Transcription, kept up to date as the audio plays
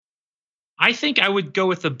I think I would go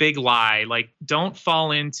with the big lie. Like, don't fall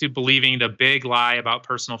into believing the big lie about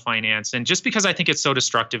personal finance. And just because I think it's so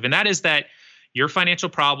destructive, and that is that your financial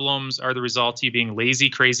problems are the result of you being lazy,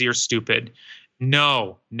 crazy, or stupid.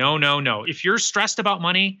 No, no, no, no. If you're stressed about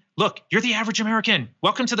money, look, you're the average American.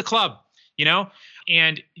 Welcome to the club,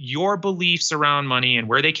 and your beliefs around money and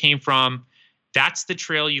where they came from, that's the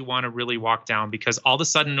trail you want to really walk down, because all of a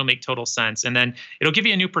sudden it'll make total sense. And then it'll give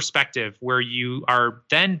you a new perspective where you are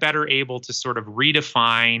then better able to sort of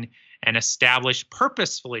redefine and establish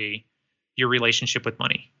purposefully your relationship with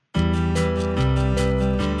money.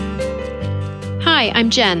 Hi, I'm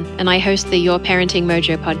Jen, and I host the Your Parenting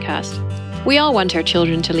Mojo podcast. We all want our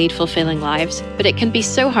children to lead fulfilling lives, but it can be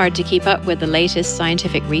so hard to keep up with the latest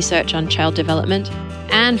scientific research on child development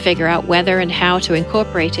and figure out whether and how to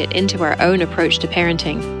incorporate it into our own approach to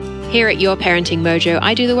parenting. Here at Your Parenting Mojo,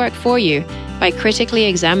 I do the work for you by critically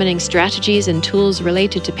examining strategies and tools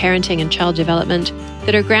related to parenting and child development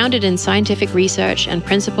that are grounded in scientific research and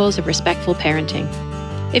principles of respectful parenting.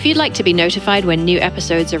 If you'd like to be notified when new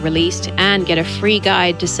episodes are released and get a free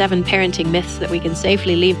guide to 7 parenting myths that we can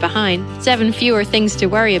safely leave behind, 7 fewer things to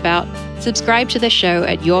worry about, subscribe to the show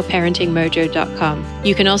at yourparentingmojo.com.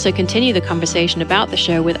 You can also continue the conversation about the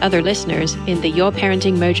show with other listeners in the Your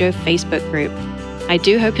Parenting Mojo Facebook group. I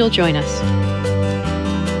do hope you'll join us.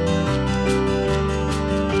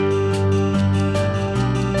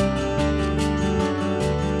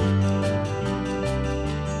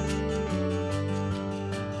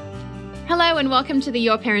 Hello and welcome to the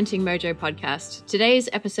Your Parenting Mojo podcast. Today's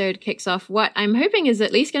episode kicks off what I'm hoping is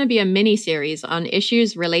at least going to be a mini-series on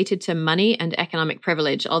issues related to money and economic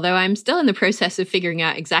privilege, although I'm still in the process of figuring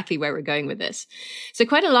out exactly where we're going with this. So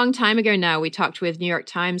quite a long time ago now, we talked with New York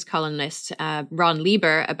Times columnist Ron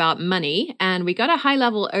Lieber about money, and we got a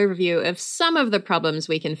high-level overview of some of the problems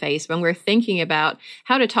we can face when we're thinking about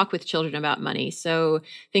how to talk with children about money. So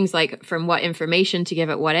things like from what information to give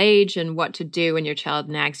at what age and what to do when your child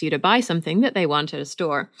nags you to buy something that they want at a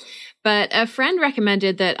store. But a friend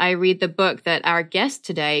recommended that I read the book that our guest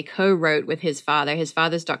today co-wrote with his father. His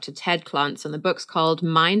father's Dr. Ted Klontz, and the book's called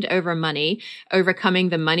Mind Over Money: Overcoming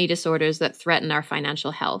the Money Disorders That Threaten Our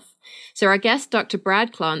Financial Health. So our guest, Dr.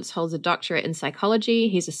 Brad Klontz, holds a doctorate in psychology.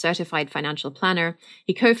 He's a certified financial planner.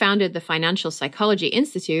 He co-founded the Financial Psychology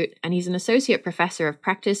Institute, and he's an associate professor of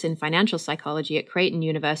practice in financial psychology at Creighton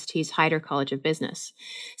University's Heider College of Business.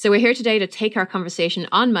 So we're here today to take our conversation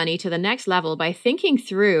on money to the next level by thinking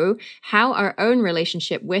through how our own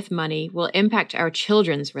relationship with money will impact our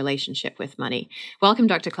children's relationship with money. Welcome,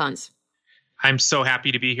 Dr. Klontz. I'm so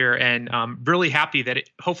happy to be here, and really happy that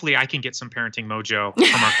hopefully I can get some parenting mojo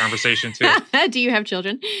from our conversation too. Do you have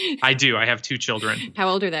children? I do. I have 2 children. How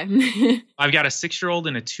old are they? I've got a 6-year-old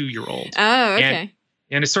and a 2-year-old. Oh, okay.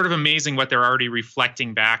 And it's sort of amazing what they're already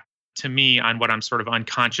reflecting back to me on what I'm sort of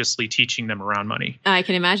unconsciously teaching them around money. I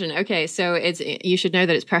can imagine. Okay, so you should know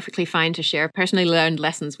that it's perfectly fine to share personally learned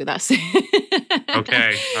lessons with us.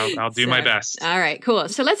 Okay, I'll do my best. All right, cool.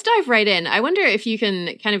 So let's dive right in. I wonder if you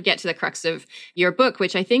can kind of get to the crux of your book,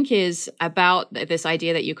 which I think is about this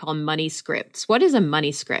idea that you call money scripts. What is a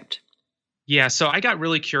money script? Yeah, so I got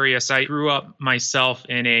really curious. I grew up myself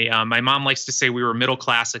in my mom likes to say we were middle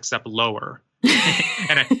class except lower.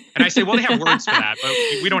 and I say, well, they have words for that, but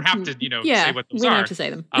we don't have to, say what those are. We don't have to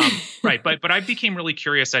say them. Right. But I became really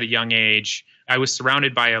curious at a young age. I was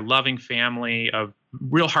surrounded by a loving family of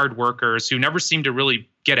real hard workers who never seemed to really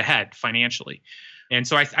get ahead financially. And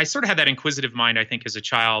so I sort of had that inquisitive mind, I think, as a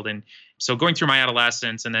child. And so going through my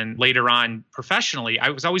adolescence and then later on professionally, I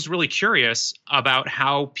was always really curious about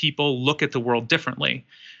how people look at the world differently,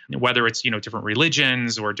 whether it's, different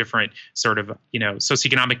religions or different sort of,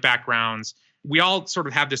 socioeconomic backgrounds. We all sort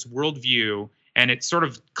of have this worldview, and it sort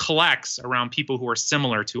of collects around people who are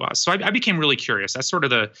similar to us. So I became really curious. That's sort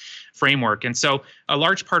of the framework. And so a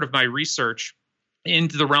large part of my research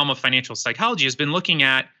into the realm of financial psychology has been looking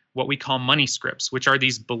at what we call money scripts, which are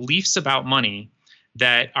these beliefs about money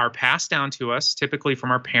that are passed down to us, typically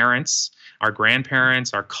from our parents, our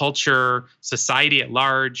grandparents, our culture, society at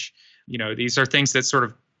large. These are things that sort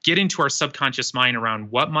of get into our subconscious mind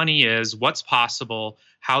around what money is, what's possible,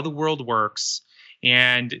 how the world works.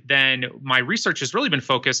 And then my research has really been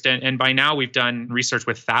focused, and by now we've done research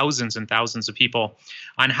with thousands and thousands of people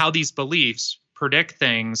on how these beliefs predict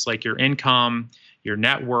things like your income, your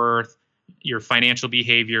net worth, your financial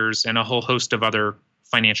behaviors, and a whole host of other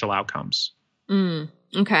financial outcomes.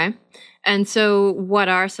 Okay. And so what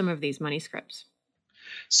are some of these money scripts?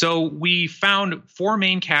 So we found 4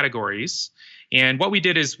 main categories. And what we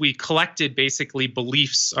did is we collected basically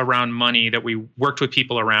beliefs around money that we worked with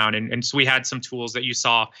people around. And so we had some tools that you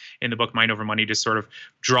saw in the book, Mind Over Money, to sort of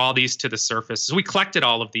draw these to the surface. So we collected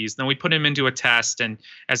all of these, then we put them into a test. And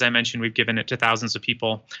as I mentioned, we've given it to thousands of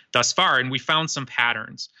people thus far, and we found some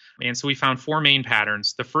patterns. And so we found 4 main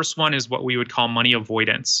patterns. The first one is what we would call money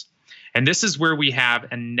avoidance. And this is where we have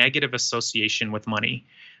a negative association with money.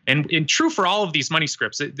 And true for all of these money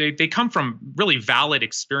scripts, they come from really valid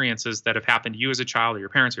experiences that have happened to you as a child or your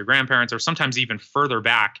parents or your grandparents, or sometimes even further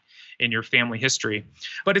back in your family history.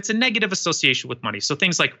 But it's a negative association with money. So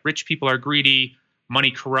things like rich people are greedy, money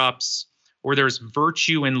corrupts, or there's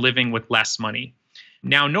virtue in living with less money.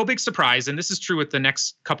 Now, no big surprise, and this is true with the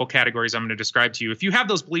next couple categories I'm going to describe to you. If you have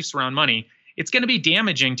those beliefs around money, it's going to be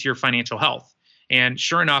damaging to your financial health. And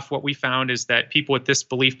sure enough, what we found is that people with this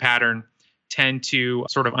belief pattern tend to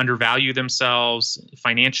sort of undervalue themselves,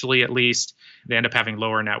 financially at least. They end up having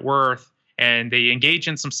lower net worth, and they engage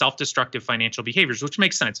in some self-destructive financial behaviors, which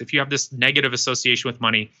makes sense. If you have this negative association with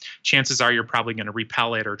money, chances are you're probably going to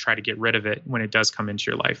repel it or try to get rid of it when it does come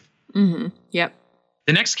into your life. Mm-hmm. Yep.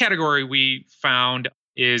 The next category we found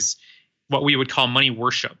is what we would call money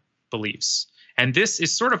worship beliefs. And this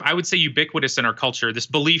is sort of, I would say, ubiquitous in our culture, this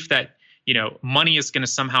belief that, money is going to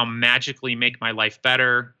somehow magically make my life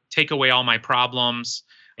better, take away all my problems,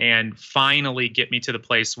 and finally get me to the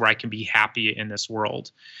place where I can be happy in this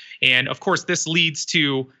world. And of course, this leads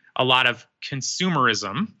to a lot of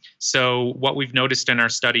consumerism. So what we've noticed in our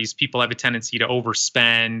studies, people have a tendency to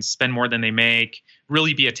overspend, spend more than they make,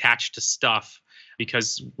 really be attached to stuff,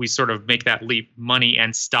 because we sort of make that leap. Money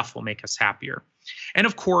and stuff will make us happier. And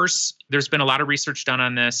of course, there's been a lot of research done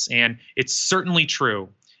on this, and it's certainly true.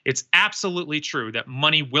 It's absolutely true that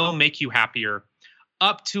money will make you happier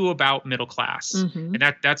up to about middle class. Mm-hmm.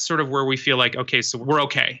 And that's sort of where we feel like, okay, so we're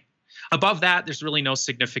okay. Above that, there's really no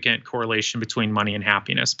significant correlation between money and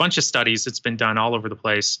happiness. Bunch of studies, it's been done all over the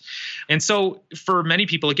place. And so for many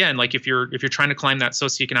people, again, like if you're trying to climb that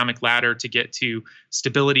socioeconomic ladder to get to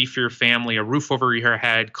stability for your family, a roof over your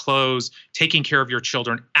head, clothes, taking care of your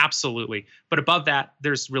children, absolutely. But above that,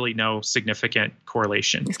 there's really no significant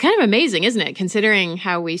correlation. It's kind of amazing, isn't it? Considering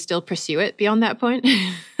how we still pursue it beyond that point.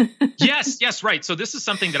 Yes, right. So this is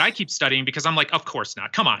something that I keep studying because I'm like, of course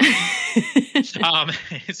not. Come on.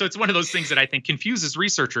 So it's one of those things that I think confuses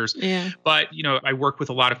researchers. Yeah. But, I work with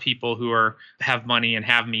a lot of people who have money and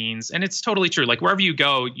have means. And it's totally true. Like wherever you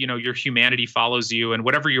go, your humanity follows you, and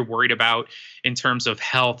whatever you're worried about in terms of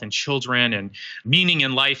health and children and meaning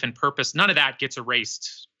in life and purpose, none of that gets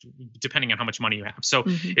erased depending on how much money you have. So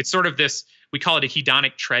It's sort of this, we call it a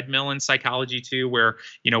hedonic treadmill in psychology too, where,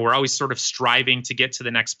 we're always sort of striving to get to the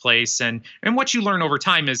next place. And what you learn over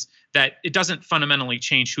time is that it doesn't fundamentally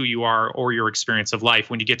change who you are or your experience of life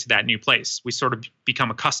when you get to that new place. We sort of become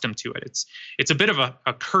accustomed to it. It's a bit of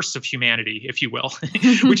a curse of humanity, if you will,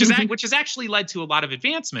 which has actually led to a lot of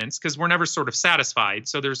advancements because we're never sort of satisfied.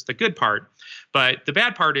 So there's the good part. But the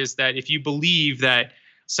bad part is that if you believe that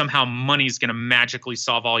somehow money is going to magically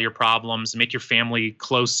solve all your problems, make your family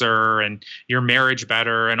closer and your marriage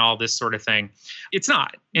better and all this sort of thing, it's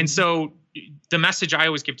not. And so the message I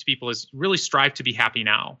always give to people is really strive to be happy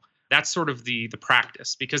now. That's sort of the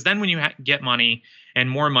practice, because then when you get money and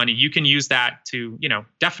more money, you can use that to,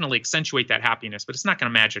 definitely accentuate that happiness, but it's not going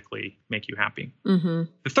to magically make you happy. Mm-hmm.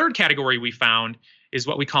 The third category we found is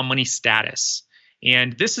what we call money status.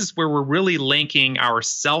 And this is where we're really linking our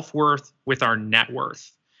self-worth with our net worth.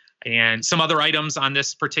 And some other items on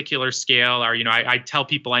this particular scale are, I tell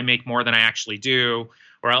people I make more than I actually do,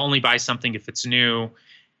 or I'll only buy something if it's new,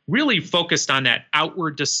 really focused on that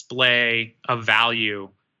outward display of value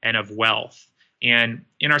and of wealth. And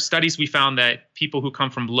in our studies, we found that people who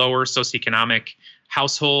come from lower socioeconomic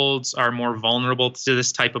households are more vulnerable to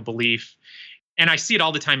this type of belief. And I see it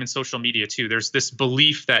all the time in social media too. There's this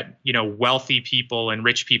belief that, wealthy people and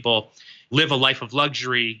rich people live a life of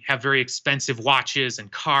luxury, have very expensive watches and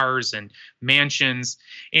cars and mansions,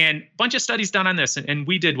 and a bunch of studies done on this. And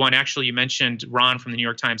we did one, actually, you mentioned Ron from the New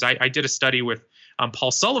York Times. I did a study with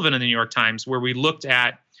Paul Sullivan in the New York Times where we looked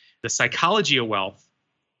at the psychology of wealth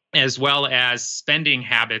as well as spending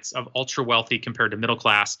habits of ultra wealthy compared to middle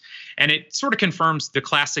class. And it sort of confirms the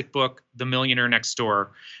classic book, The Millionaire Next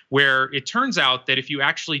Door, where it turns out that if you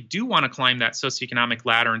actually do want to climb that socioeconomic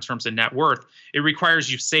ladder in terms of net worth, it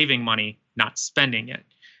requires you saving money, not spending it.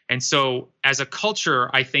 And so as a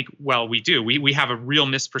culture, I think, we do. We have a real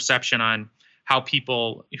misperception on how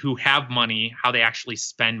people who have money, how they actually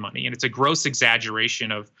spend money. And it's a gross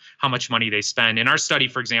exaggeration of how much money they spend. In our study,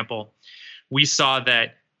 for example, we saw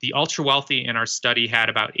that the ultra wealthy in our study had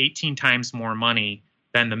about 18 times more money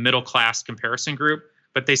than the middle class comparison group,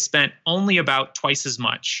 but they spent only about twice as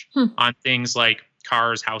much on things like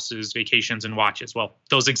cars, houses, vacations, and watches. Well,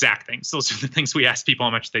 those exact things. Those are the things we ask people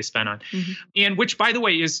how much they spend on. And which, by the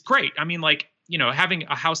way, is great. I mean, like, having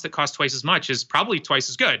a house that costs twice as much is probably twice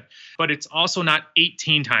as good, but it's also not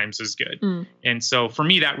 18 times as good. And so for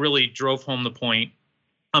me, that really drove home the point.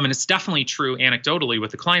 And it's definitely true anecdotally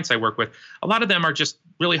with the clients I work with. A lot of them are just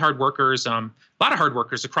really hard workers, a lot of hard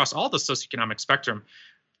workers across all the socioeconomic spectrum,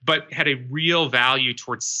 but had a real value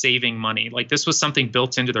towards saving money. Like this was something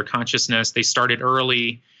built into their consciousness. They started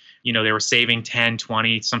early. They were saving 10,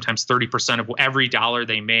 20, sometimes 30% of every dollar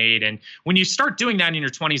they made. And when you start doing that in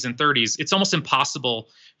your 20s and 30s, it's almost impossible,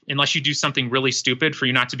 unless you do something really stupid, for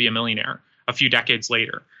you not to be a millionaire a few decades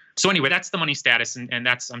later. So anyway, that's the money status. And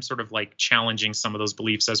that's, I'm sort of like challenging some of those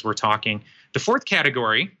beliefs as we're talking. The fourth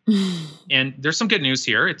category, and there's some good news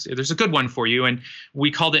here. There's a good one for you. And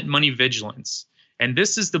we called it money vigilance. And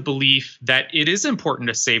this is the belief that it is important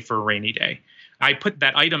to save for a rainy day. I put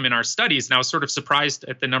that item in our studies, and I was sort of surprised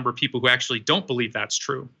at the number of people who actually don't believe that's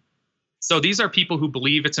true. So these are people who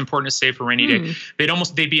believe it's important to save for a rainy day.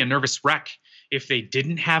 They'd be a nervous wreck if they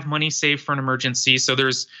didn't have money saved for an emergency. So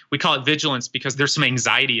we call it vigilance because there's some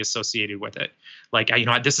anxiety associated with it. Like,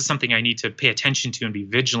 this is something I need to pay attention to and be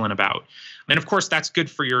vigilant about. And of course, that's good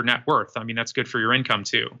for your net worth. I mean, that's good for your income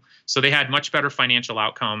too. So they had much better financial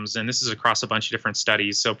outcomes. And this is across a bunch of different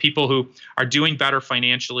studies. So people who are doing better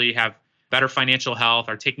financially, have better financial health,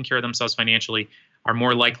 are taking care of themselves financially, are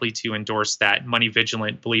more likely to endorse that money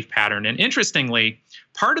vigilant belief pattern. And interestingly,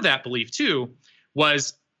 part of that belief too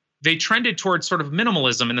was they trended towards sort of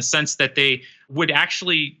minimalism in the sense that they would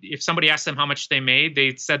actually, if somebody asked them how much they made,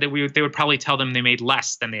 they said that they would probably tell them they made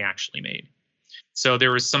less than they actually made. So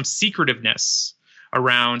there was some secretiveness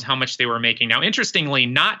around how much they were making. Now, interestingly,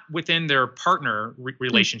 not within their partner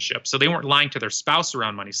relationship. So they weren't lying to their spouse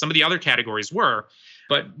around money. Some of the other categories were,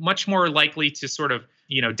 but much more likely to sort of,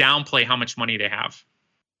 downplay how much money they have.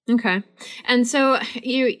 Okay. And so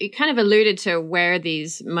you kind of alluded to where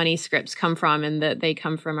these money scripts come from, and that they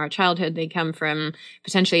come from our childhood. They come from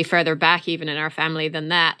potentially further back even in our family than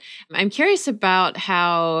that. I'm curious about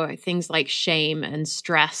how things like shame and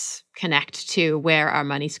stress connect to where our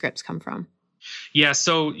money scripts come from. Yeah.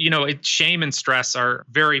 So, shame and stress are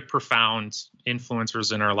very profound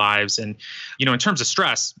influencers in our lives. And, in terms of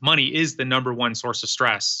stress, money is the number one source of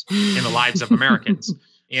stress in the lives of Americans.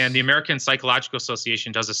 And the American Psychological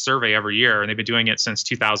Association does a survey every year, and they've been doing it since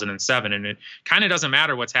 2007. And it kind of doesn't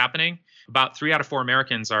matter what's happening. About 3 out of 4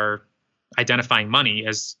 Americans are identifying money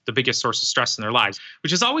as the biggest source of stress in their lives,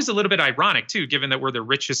 which is always a little bit ironic too, given that we're the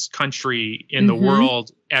richest country in the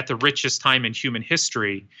world at the richest time in human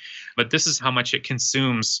history. But this is how much it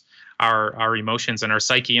consumes our emotions and our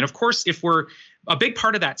psyche. And of course, if we're a big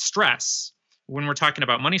part of that stress, when we're talking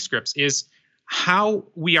about money scripts, is how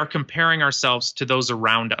we are comparing ourselves to those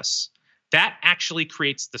around us. That actually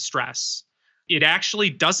creates the stress. It actually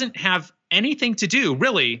doesn't have anything to do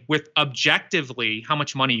really with objectively how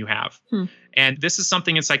much money you have. And this is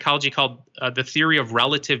something in psychology called the theory of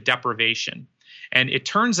relative deprivation. And it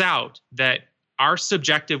turns out that our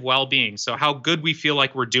subjective well-being, so how good we feel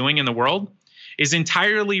like we're doing in the world, is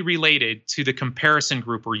entirely related to the comparison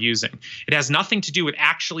group we're using. It has nothing to do with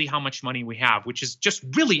actually how much money we have, which is just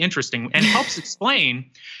really interesting and helps explain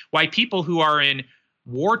why people who are in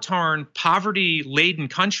war-torn, poverty-laden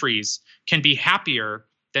countries can be happier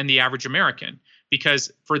than the average American.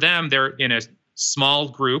 Because for them, they're in a small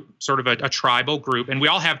group, sort of a tribal group. And we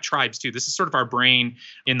all have tribes too. This is sort of our brain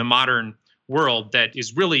in the modern world that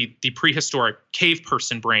is really the prehistoric cave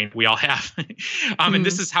person brain we all have. And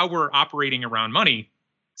this is how we're operating around money.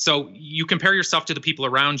 So you compare yourself to the people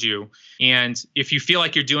around you. And if you feel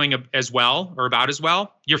like you're doing as well or about as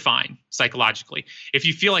well, you're fine psychologically. If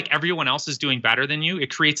you feel like everyone else is doing better than you,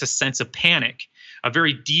 it creates a sense of panic, a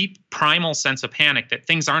very deep primal sense of panic that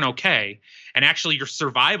things aren't okay. And actually your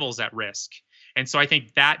survival's at risk. And so I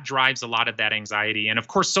think that drives a lot of that anxiety. And of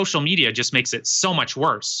course, social media just makes it so much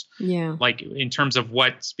worse. Yeah. Like in terms of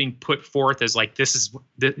what's being put forth as like, this is,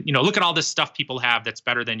 look at all this stuff people have that's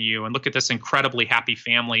better than you. And look at this incredibly happy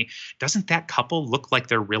family. Doesn't that couple look like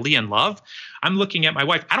they're really in love? I'm looking at my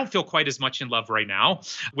wife. I don't feel quite as much in love right now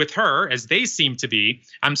with her as they seem to be.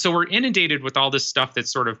 So we're inundated with all this stuff that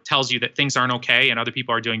sort of tells you that things aren't okay and other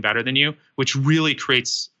people are doing better than you, which really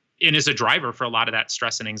creates and is a driver for a lot of that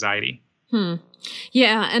stress and anxiety.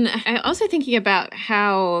 Yeah. And I'm also thinking about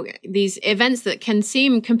how these events that can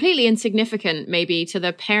seem completely insignificant, maybe to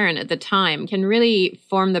the parent at the time, can really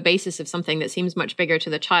form the basis of something that seems much bigger to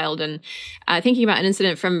the child. And thinking about an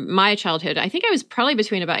incident from my childhood, I think I was probably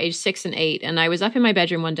between about age 6 and 8. And I was up in my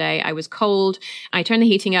bedroom one day. I was cold. I turned the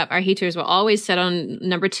heating up. Our heaters were always set on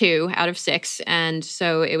number 2 out of 6. And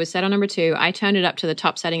so it was set on number 2. I turned it up to the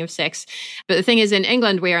top setting of 6. But the thing is, in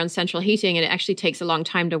England, we are on central heating, and it actually takes a long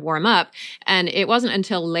time to warm up. And it wasn't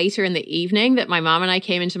until later in the evening that my mom and I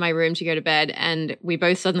came into my room to go to bed, and we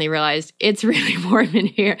both suddenly realized it's really warm in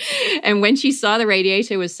here. And when she saw the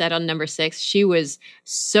radiator was set on number 6, she was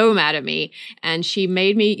so mad at me, and she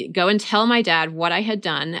made me go and tell my dad what I had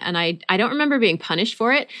done. And I don't remember being punished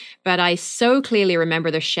for it, but I so clearly remember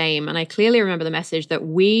the shame, and I clearly remember the message that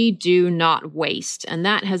we do not waste. And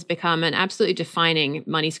that has become an absolutely defining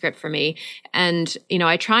money script for me. And,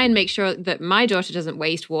 I try and make sure that my daughter doesn't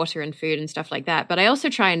waste water and food and stuff like that. But I also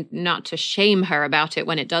try not to shame her about it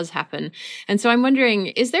when it does happen. And so I'm wondering,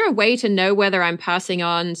 is there a way to know whether I'm passing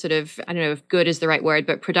on sort of, I don't know if good is the right word,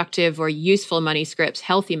 but productive or useful money scripts,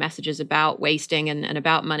 healthy messages about wasting and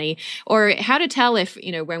about money? Or how to tell if,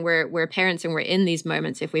 when we're parents and we're in these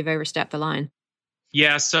moments, if we've overstepped the line?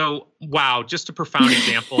 Yeah. So, wow, just a profound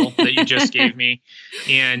example that you just gave me.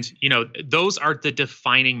 And, those are the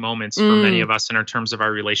defining moments for many of us in terms of our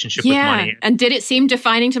relationship with money. And did it seem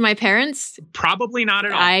defining to my parents? Probably not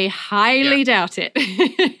at all. I highly doubt it.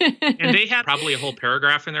 And they had probably a whole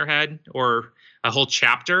paragraph in their head or a whole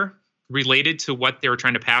chapter related to what they were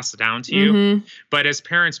trying to pass down to you. But as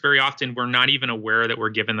parents, very often, we're not even aware that we're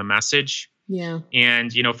given the message. Yeah.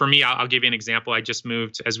 And, for me, I'll give you an example. I just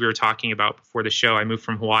moved, as we were talking about before the show, I moved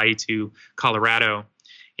from Hawaii to Colorado,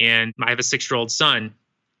 and I have a 6-year-old son,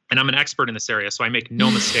 and I'm an expert in this area, so I make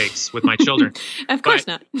no mistakes with my children. Of course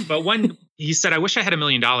not. But when he said, "I wish I had $1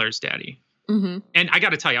 million, Daddy." And I got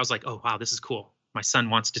to tell you, I was like, oh, wow, this is cool. My son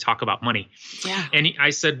wants to talk about money. Yeah. And I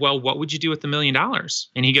said, well, what would you do with $1 million?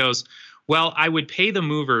 And he goes, well, I would pay the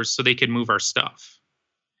movers so they could move our stuff.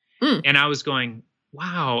 And I was going,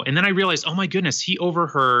 wow. And then I realized, oh my goodness, he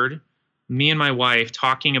overheard me and my wife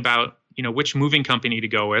talking about, which moving company to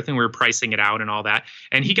go with, and we were pricing it out and all that.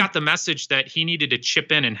 And he got the message that he needed to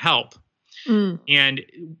chip in and help. And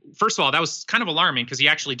first of all, that was kind of alarming because he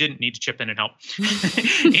actually didn't need to chip in and help.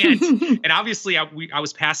 and obviously I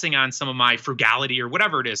was passing on some of my frugality or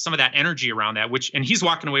whatever it is, some of that energy around that, and he's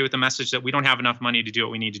walking away with the message that we don't have enough money to do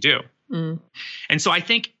what we need to do. And so I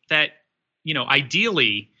think that,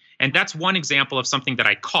 ideally, and that's one example of something that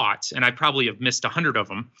I caught, and I probably have missed 100 of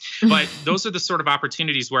them. But those are the sort of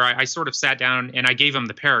opportunities where I sort of sat down and I gave him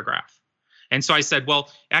the paragraph. And so I said,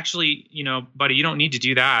 well, actually, buddy, you don't need to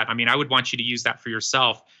do that. I mean, I would want you to use that for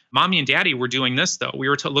yourself. Mommy and Daddy were doing this, though. We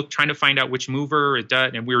were trying to find out which mover it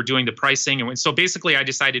did, and we were doing the pricing. And so basically, I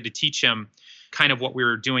decided to teach him kind of what we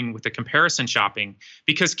were doing with the comparison shopping,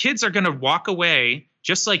 because kids are going to walk away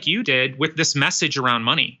just like you did with this message around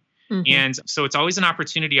money. And so it's always an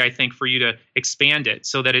opportunity, I think, for you to expand it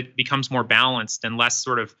so that it becomes more balanced and less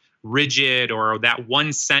sort of rigid, or that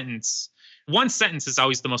one sentence. One sentence is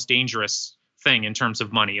always the most dangerous thing in terms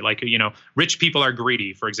of money. Like, rich people are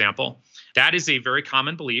greedy, for example. That is a very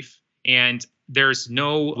common belief. And there's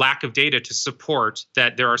no lack of data to support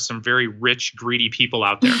that there are some very rich, greedy people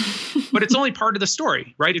out there. But it's only part of the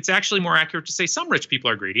story, right? It's actually more accurate to say some rich people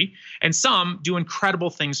are greedy and some do incredible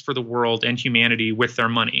things for the world and humanity with their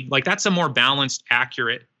money. Like, that's a more balanced,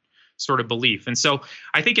 accurate sort of belief. And so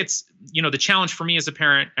I think it's, the challenge for me as a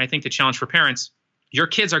parent, I think the challenge for parents, your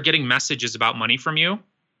kids are getting messages about money from you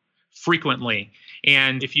frequently.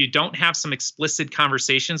 And if you don't have some explicit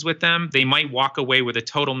conversations with them, they might walk away with a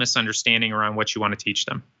total misunderstanding around what you want to teach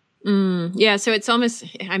them. Yeah. So it's almost,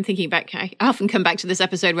 I'm thinking back, I often come back to this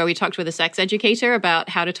episode where we talked with a sex educator about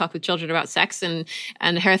how to talk with children about sex. And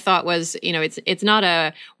her thought was, it's not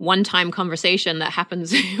a one-time conversation that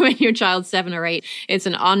happens when your child's 7 or 8. It's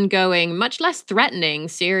an ongoing, much less threatening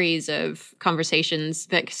series of conversations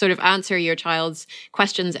that sort of answer your child's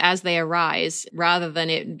questions as they arise, rather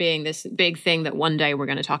than it being this big thing that one day we're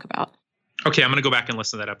going to talk about. Okay, I'm going to go back and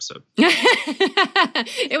listen to that episode.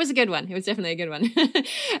 It was a good one. It was definitely a good one.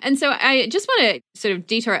 And so I just want to sort of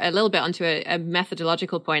detour a little bit onto a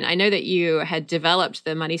methodological point. I know that you had developed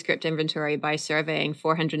the money script inventory by surveying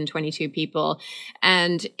 422 people,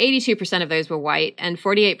 and 82% of those were white, and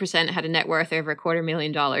 48% had a net worth over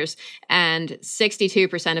 $250,000, and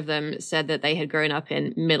 62% of them said that they had grown up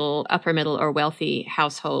in upper middle, or wealthy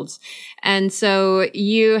households. And so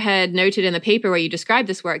you had noted in the paper where you described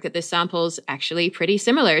this work that this samples households actually pretty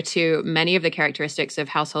similar to many of the characteristics of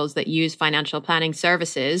households that use financial planning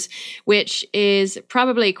services, which is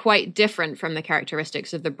probably quite different from the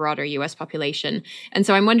characteristics of the broader US population. And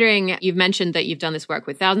so I'm wondering, you've mentioned that you've done this work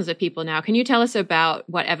with thousands of people now. Can you tell us about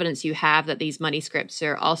what evidence you have that these money scripts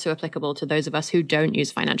are also applicable to those of us who don't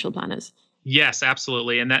use financial planners? Yes,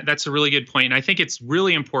 absolutely. And that's a really good point. And I think it's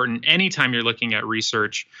really important anytime you're looking at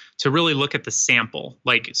research to really look at the sample.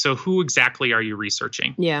 Like, so who exactly are you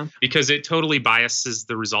researching? Yeah. Because it totally biases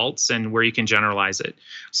the results and where you can generalize it.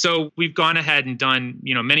 So we've gone ahead and done,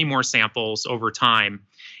 many more samples over time.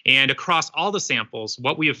 And across all the samples,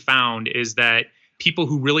 what we have found is that people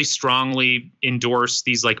who really strongly endorse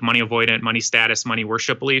these like money avoidant, money status, money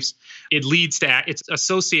worship beliefs, it's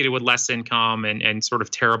associated with less income and sort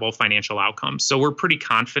of terrible financial outcomes. So we're pretty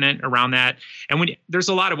confident around that. And there's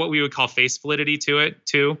a lot of what we would call face validity to it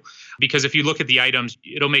too, because if you look at the items,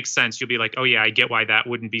 it'll make sense. You'll be like, oh yeah, I get why that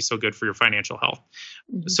wouldn't be so good for your financial health.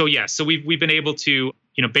 Mm-hmm. So yeah, so we've been able to,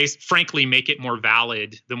 frankly, make it more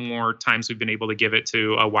valid the more times we've been able to give it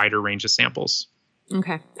to a wider range of samples.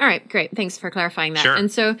 Okay. All right. Great. Thanks for clarifying that. Sure. And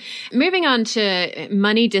so moving on to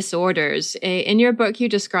money disorders, in your book, you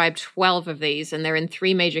describe 12 of these, and they're in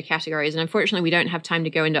 3 major categories. And unfortunately, we don't have time to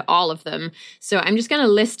go into all of them. So I'm just going to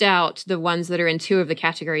list out the ones that are in 2 of the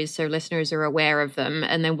categories so listeners are aware of them.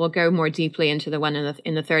 And then we'll go more deeply into the one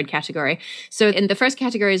in the third category. So in the first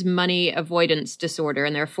category is money avoidance disorder.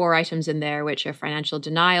 And there are 4 items in there, which are financial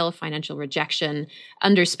denial, financial rejection,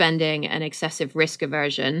 underspending, and excessive risk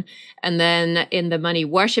aversion. And then in the money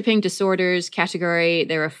worshipping disorders category,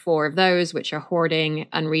 there are 4 of those, which are hoarding,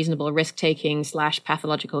 unreasonable risk-taking /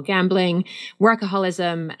 pathological gambling,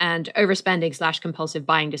 workaholism, and overspending / compulsive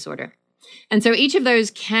buying disorder. And so each of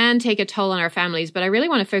those can take a toll on our families, but I really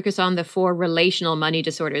want to focus on the 4 relational money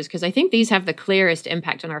disorders because I think these have the clearest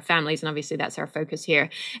impact on our families, and obviously that's our focus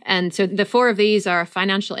here. And so the 4 of these are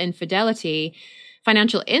financial infidelity,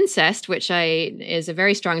 financial incest, which is a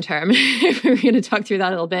very strong term. We're going to talk through that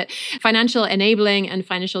a little bit. Financial enabling and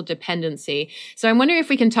financial dependency. So I'm wondering if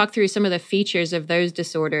we can talk through some of the features of those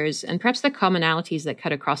disorders and perhaps the commonalities that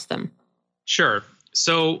cut across them. Sure.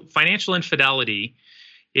 So financial infidelity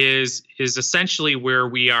is essentially where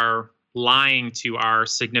we are lying to our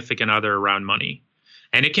significant other around money.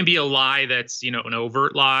 And it can be a lie that's, an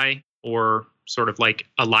overt lie or sort of like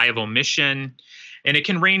a lie of omission. And it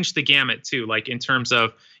can range the gamut too, like in terms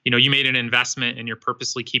of, you made an investment and you're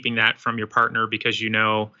purposely keeping that from your partner because you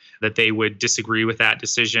know that they would disagree with that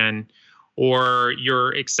decision, or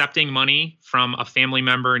you're accepting money from a family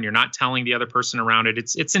member and you're not telling the other person around it.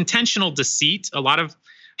 It's intentional deceit. A lot of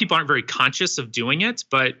people aren't very conscious of doing it,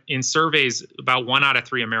 but in surveys, about 1 out of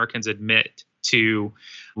 3 Americans admit to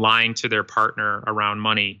lying to their partner around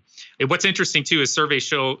money. What's interesting too is surveys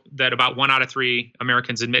show that about 1 out of 3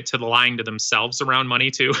 Americans admit to lying to themselves around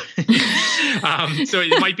money too. So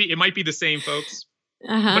it might be the same folks,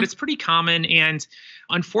 but it's pretty common. And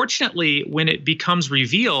unfortunately, when it becomes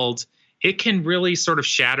revealed, it can really sort of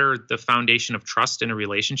shatter the foundation of trust in a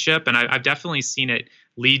relationship. And I've definitely seen it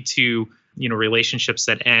lead to relationships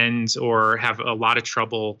that end or have a lot of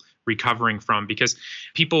trouble recovering from because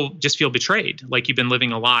people just feel betrayed, like you've been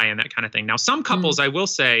living a lie and that kind of thing. Now, some couples, I will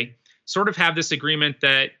say, sort of have this agreement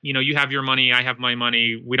that, you have your money, I have my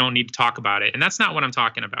money, we don't need to talk about it. And that's not what I'm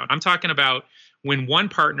talking about. I'm talking about when one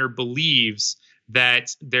partner believes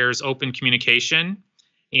that there's open communication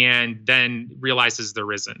and then realizes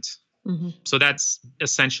there isn't. Mm-hmm. So that's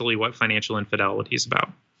essentially what financial infidelity is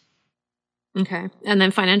about. Okay. And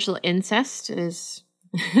then financial incest is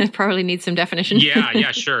probably needs some definition.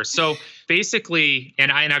 Yeah, sure. So basically,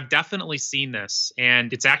 and I've definitely seen this,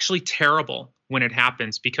 and it's actually terrible when it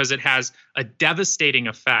happens because it has a devastating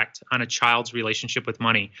effect on a child's relationship with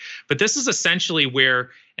money. But this is essentially where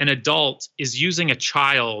an adult is using a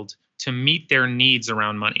child to meet their needs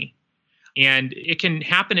around money. And it can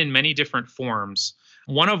happen in many different forms.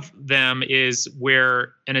 One of them is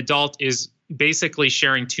where an adult is basically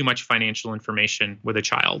sharing too much financial information with a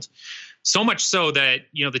child. So much so that,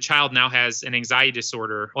 the child now has an anxiety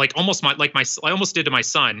disorder, like I almost did to my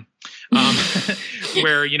son,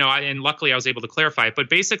 where, and luckily I was able to clarify it, but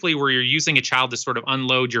basically where you're using a child to sort of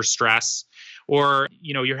unload your stress, or,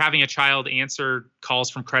 you're having a child answer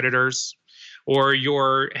calls from creditors, or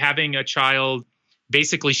you're having a child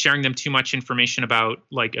basically sharing them too much information about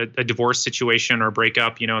like a divorce situation or a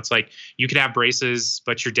breakup. It's like you could have braces,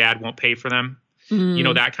 but your dad won't pay for them.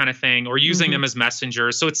 That kind of thing, or using them as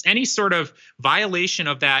messengers. So it's any sort of violation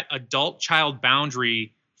of that adult-child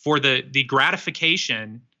boundary for the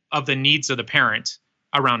gratification of the needs of the parent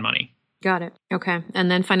around money. Got it. Okay.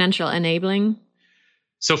 And then financial enabling?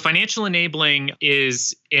 So financial enabling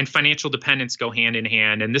and financial dependence go hand in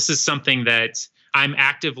hand. And this is something that I'm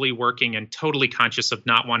actively working and totally conscious of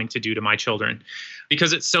not wanting to do to my children,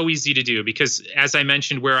 because it's so easy to do. Because as I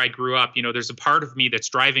mentioned, where I grew up, there's a part of me that's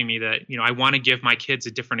driving me that, I want to give my kids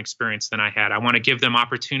a different experience than I had. I want to give them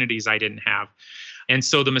opportunities I didn't have. And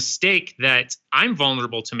so the mistake that I'm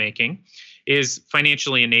vulnerable to making is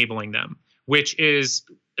financially enabling them, which is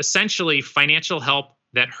essentially financial help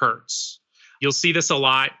that hurts. You'll see this a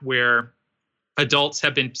lot where adults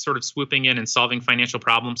have been sort of swooping in and solving financial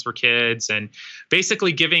problems for kids and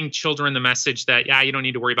basically giving children the message that, yeah, you don't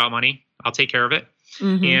need to worry about money. I'll take care of it.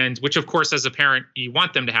 Mm-hmm. And which, of course, as a parent, you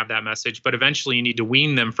want them to have that message, but eventually you need to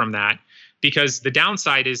wean them from that, because the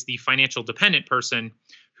downside is the financial dependent person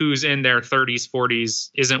who's in their 30s, 40s,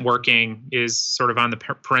 isn't working, is sort of on the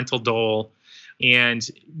parental dole, and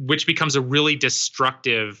which becomes a really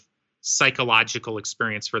destructive psychological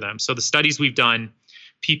experience for them. So the studies we've done,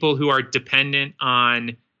 people who are dependent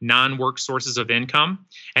on non-work sources of income,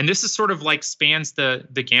 and this is sort of like spans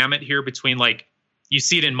the gamut here between, like, you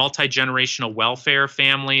see it in multi-generational welfare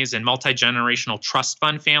families and multi-generational trust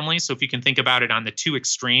fund families. So if you can think about it on the two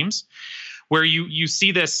extremes, where you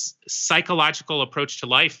see this psychological approach to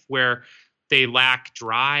life where they lack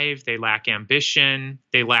drive, they lack ambition,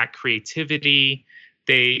 they lack creativity,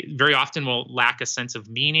 they very often will lack a sense of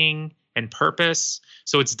meaning and purpose.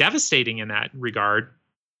 So it's devastating in that regard.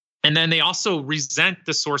 And then they also resent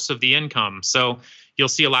the source of the income. So you'll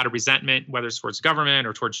see a lot of resentment, whether it's towards government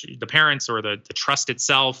or towards the parents or the trust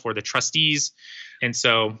itself or the trustees. And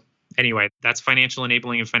so anyway, that's financial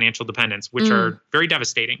enabling and financial dependence, which are very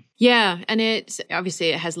devastating. Yeah. And it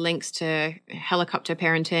has links to helicopter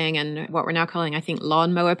parenting and what we're now calling, I think,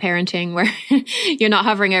 lawnmower parenting, where you're not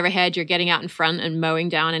hovering overhead, you're getting out in front and mowing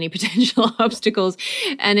down any potential obstacles.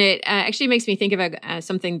 And it actually makes me think of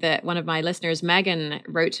something that one of my listeners, Megan,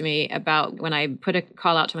 wrote to me about when I put a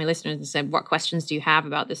call out to my listeners and said, what questions do you have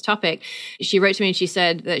about this topic? She wrote to me and she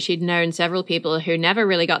said that she'd known several people who never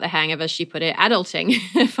really got the hang of, as she put it, adulting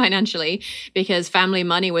financially, because family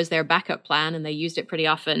money was their backup plan and they used it pretty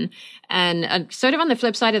often. And sort of on the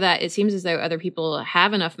flip side of that, it seems as though other people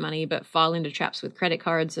have enough money but fall into traps with credit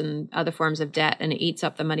cards and other forms of debt, and it eats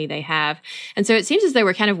up the money they have. And so it seems as though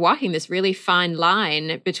we're kind of walking this really fine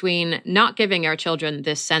line between not giving our children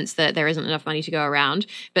this sense that there isn't enough money to go around,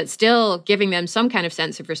 but still giving them some kind of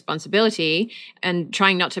sense of responsibility and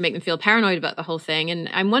trying not to make them feel paranoid about the whole thing. And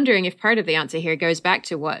I'm wondering if part of the answer here goes back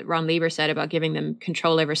to what Ron Lieber said about giving them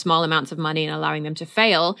control over small amounts of money and allowing them to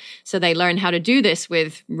fail, so they learn how to do this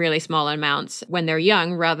with really small amounts when they're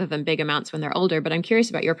young rather than big amounts when they're older. But I'm curious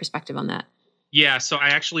about your perspective on that. Yeah, so I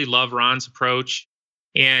actually love Ron's approach,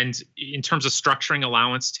 and in terms of structuring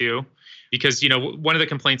allowance too, because, one of the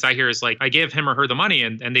complaints I hear is like, I give him or her the money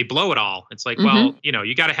and they blow it all. It's like, well,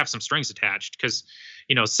 you got to have some strings attached, because,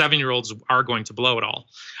 7-year-olds are going to blow it all.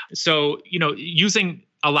 So, using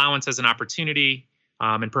allowance as an opportunity,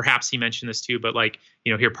 and perhaps he mentioned this too, but like,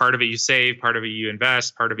 here, part of it you save, part of it you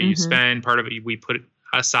invest, part of it you spend, part of it we put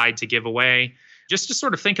aside to give away. Just to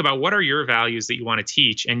sort of think about what are your values that you want to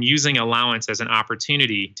teach, and using allowance as an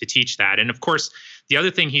opportunity to teach that. And of course, the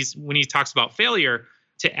other thing when he talks about failure,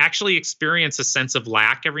 to actually experience a sense of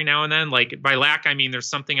lack every now and then. Like, by lack, I mean, there's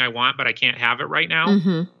something I want, but I can't have it right now.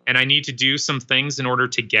 And I need to do some things in order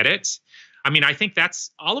to get it. I mean, I think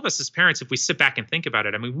that's all of us as parents, if we sit back and think about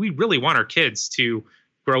it. I mean, we really want our kids to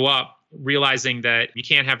grow up realizing that you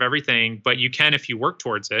can't have everything, but you can if you work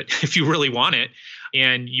towards it, if you really want it,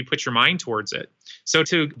 and you put your mind towards it. So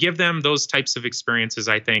to give them those types of experiences,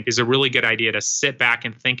 I think, is a really good idea, to sit back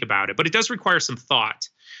and think about it. But it does require some thought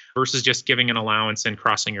versus just giving an allowance and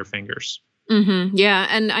crossing your fingers. Yeah.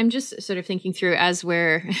 And I'm just sort of thinking through as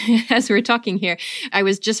we're talking here. I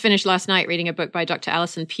was just finished last night reading a book by Dr.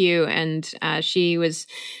 Alison Pugh, and she was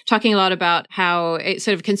talking a lot about how it's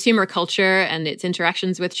sort of consumer culture and its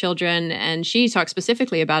interactions with children. And she talked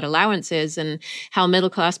specifically about allowances and how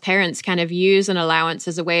middle-class parents kind of use an allowance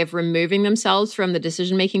as a way of removing themselves from the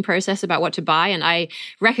decision-making process about what to buy. And I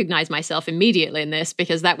recognize myself immediately in this,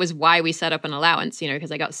 because that was why we set up an allowance,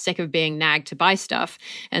 because I got sick of being nagged to buy stuff.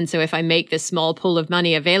 And so if I make this small pool of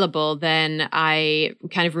money available, then I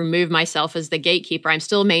kind of remove myself as the gatekeeper. I'm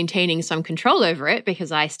still maintaining some control over it,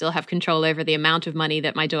 because I still have control over the amount of money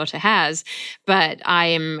that my daughter has. But I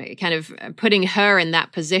am kind of putting her in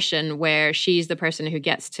that position where she's the person who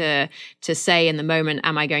gets to say in the moment,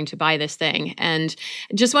 am I going to buy this thing? And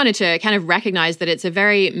just wanted to kind of recognize that it's a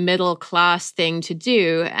very middle class thing to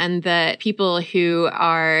do, and that people who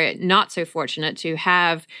are not so fortunate to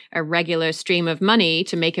have a regular stream of money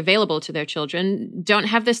to make available to their children don't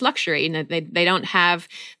have this luxury. They don't have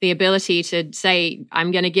the ability to say,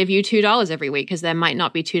 I'm going to give you $2 every week, because there might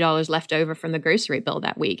not be $2 left over from the grocery bill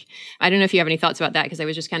that week. I don't know if you have any thoughts about that, because I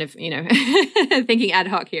was just kind of, thinking ad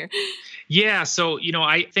hoc here. Yeah. So,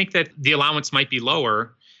 I think that the allowance might be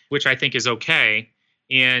lower, which I think is okay.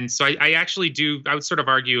 And so I actually I would sort of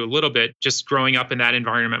argue a little bit, just growing up in that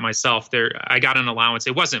environment myself, I got an allowance.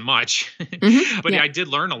 It wasn't much, but I did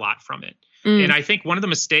learn a lot from it. And I think one of the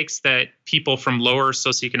mistakes that people from lower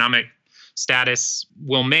socioeconomic status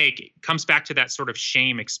will make comes back to that sort of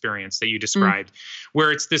shame experience that you described,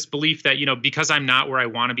 where it's this belief that, because I'm not where I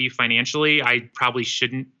want to be financially, I probably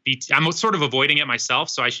shouldn't be. I'm sort of avoiding it myself.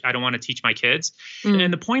 So I don't want to teach my kids.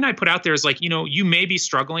 And the point I put out there is like, you may be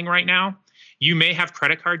struggling right now. You may have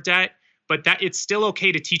credit card debt, but that it's still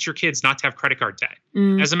okay to teach your kids not to have credit card debt.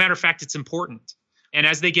 As a matter of fact, it's important. And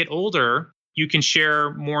as they get older, you can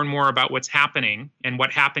share more and more about what's happening and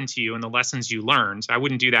what happened to you and the lessons you learned. I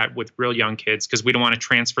wouldn't do that with real young kids because we don't want to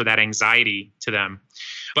transfer that anxiety to them.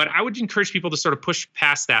 But I would encourage people to sort of push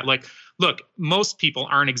past that. Like, look, most people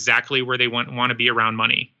aren't exactly where they want to be around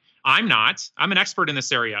money. I'm not. I'm an expert in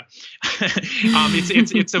this area.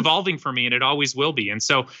 It's evolving for me, and it always will be. And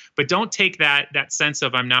so, but don't take that sense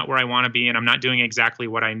of I'm not where I want to be and I'm not doing exactly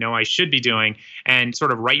what I know I should be doing, and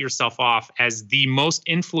sort of write yourself off as the most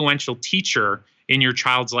influential teacher in your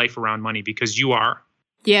child's life around money, because you are.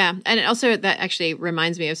 Yeah. And also that actually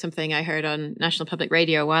reminds me of something I heard on National Public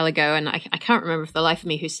Radio a while ago. And I can't remember for the life of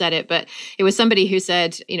me who said it, but it was somebody who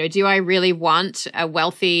said, do I really want a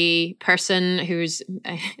wealthy person who's,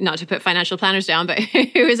 not to put financial planners down, but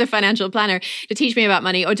who is a financial planner to teach me about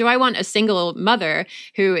money? Or do I want a single mother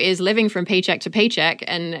who is living from paycheck to paycheck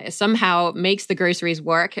and somehow makes the groceries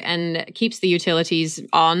work and keeps the utilities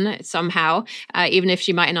on somehow, even if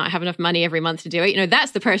she might not have enough money every month to do it?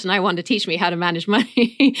 That's the person I want to teach me how to manage money.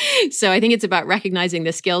 So I think it's about recognizing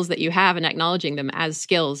the skills that you have and acknowledging them as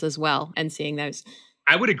skills as well, and seeing those.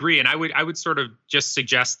 I would agree. And I would sort of just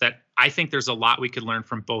suggest that I think there's a lot we could learn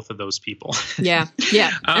from both of those people. Yeah.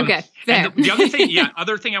 Okay. Fair. And the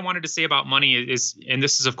other thing I wanted to say about money is, and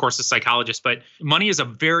this is of course a psychologist, but money is a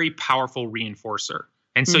very powerful reinforcer.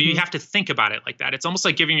 And so you have to think about it like that. It's almost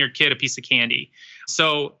like giving your kid a piece of candy.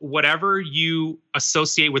 So whatever you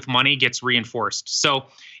associate with money gets reinforced. So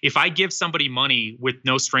if I give somebody money with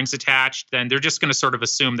no strings attached, then they're just going to sort of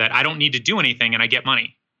assume that I don't need to do anything and I get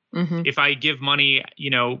money. If I give money,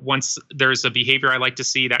 once there's a behavior I like to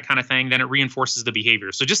see, that kind of thing, then it reinforces the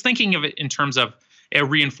behavior. So just thinking of it in terms of a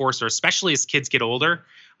reinforcer, especially as kids get older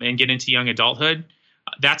and get into young adulthood,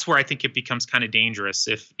 that's where I think it becomes kind of dangerous.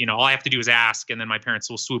 If, all I have to do is ask and then my parents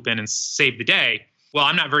will swoop in and save the day. Well,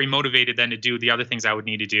 I'm not very motivated then to do the other things I would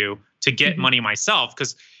need to do to get money myself.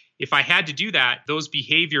 Because if I had to do that, those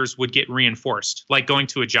behaviors would get reinforced, like going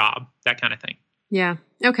to a job, that kind of thing. Yeah.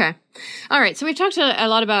 Okay. All right. So we've talked a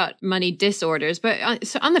lot about money disorders, but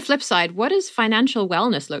so on the flip side, what does financial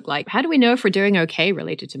wellness look like? How do we know if we're doing okay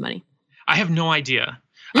related to money? I have no idea.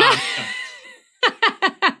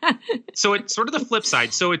 So it's sort of the flip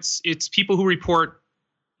side. So it's people who report,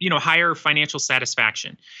 higher financial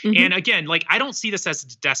satisfaction. And again, like, I don't see this as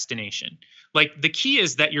a destination. Like, the key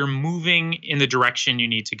is that you're moving in the direction you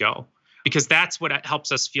need to go, because that's what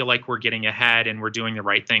helps us feel like we're getting ahead and we're doing the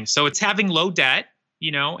right thing. So it's having low debt,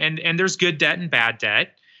 and there's good debt and bad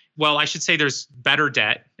debt. Well, I should say there's better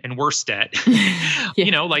debt and worse debt.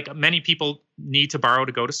 Like many people need to borrow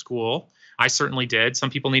to go to school. I certainly did. Some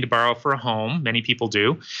people need to borrow for a home. Many people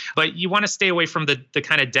do. But you want to stay away from the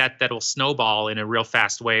kind of debt that will snowball in a real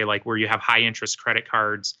fast way, like where you have high interest credit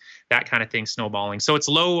cards, that kind of thing snowballing. So it's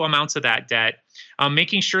low amounts of that debt,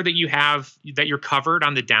 making sure that you're covered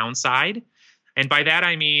on the downside. And by that,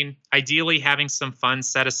 I mean, ideally having some funds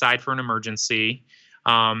set aside for an emergency,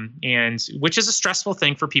 and which is a stressful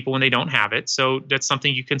thing for people when they don't have it. So that's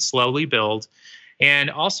something you can slowly build. And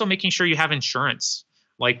also making sure you have insurance,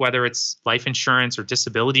 like whether it's life insurance or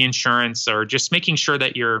disability insurance, or just making sure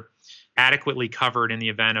that you're adequately covered in the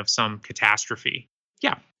event of some catastrophe.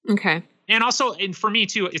 Yeah. Okay. And also, and for me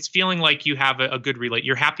too, it's feeling like you have a good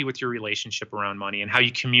you're happy with your relationship around money and how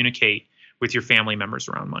you communicate with your family members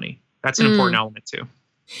around money. That's an important element too.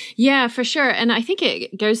 Yeah, for sure. And I think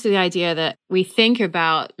it goes to the idea that we think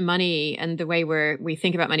about money, and the way we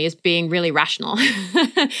think about money as being really rational.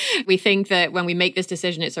 We think that when we make this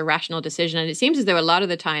decision, it's a rational decision. And it seems as though a lot of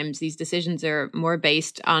the times these decisions are more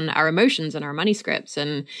based on our emotions and our money scripts.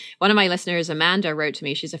 And one of my listeners, Amanda, wrote to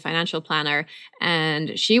me. She's a financial planner,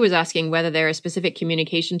 and she was asking whether there are specific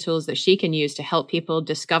communication tools that she can use to help people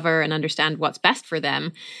discover and understand what's best for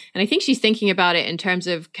them. And I think she's thinking about it in terms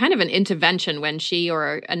of kind of an intervention when she or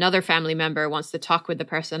or another family member wants to talk with the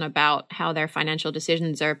person about how their financial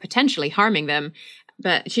decisions are potentially harming them.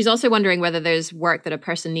 But she's also wondering whether there's work that a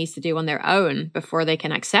person needs to do on their own before they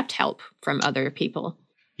can accept help from other people.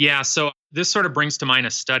 Yeah, so this sort of brings to mind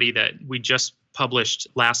a study that we just published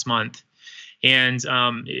last month. And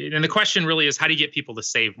the question really is, how do you get people to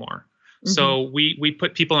save more? Mm-hmm. So we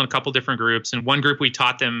put people in a couple different groups. In one group, we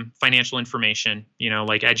taught them financial information,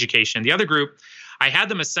 like education. The other group, I had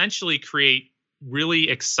them essentially create really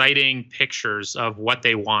exciting pictures of what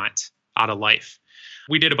they want out of life.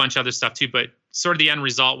 We did a bunch of other stuff too, but sort of the end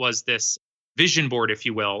result was this vision board, if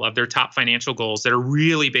you will, of their top financial goals that are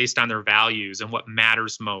really based on their values and what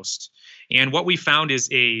matters most. And what we found is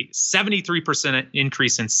a 73%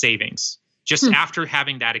 increase in savings just after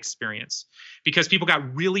having that experience, because people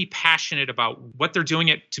got really passionate about what they're doing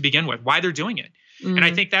it to begin with, why they're doing it. Mm-hmm. And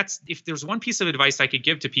I think if there's one piece of advice I could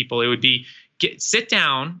give to people, it would be sit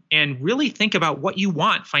down and really think about what you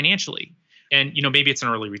want financially. And, maybe it's an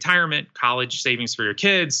early retirement, college savings for your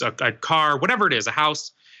kids, a car, whatever it is, a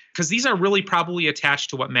house, because these are really probably attached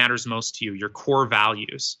to what matters most to you, your core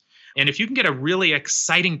values. And if you can get a really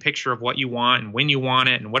exciting picture of what you want and when you want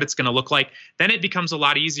it and what it's going to look like, then it becomes a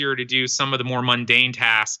lot easier to do some of the more mundane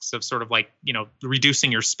tasks of sort of like,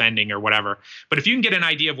 reducing your spending or whatever. But if you can get an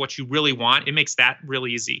idea of what you really want, it makes that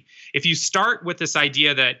really easy. If you start with this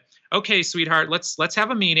idea that, okay, sweetheart, let's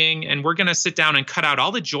have a meeting and we're going to sit down and cut out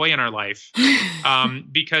all the joy in our life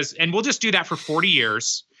and we'll just do that for 40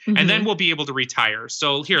 years. Mm-hmm. And then we'll be able to retire.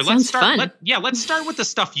 So here, let's start. Let's start with the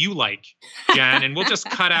stuff you like, Jen, and we'll just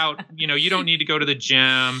cut out, you don't need to go to the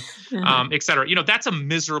gym, et cetera. That's a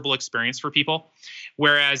miserable experience for people.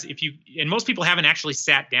 Whereas and most people haven't actually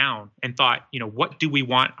sat down and thought, what do we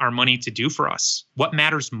want our money to do for us? What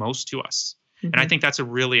matters most to us? Mm-hmm. And I think that's a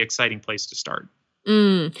really exciting place to start.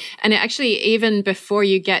 And actually, even before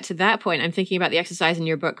you get to that point, I'm thinking about the exercise in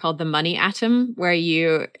your book called The Money Atom, where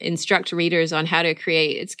you instruct readers on how to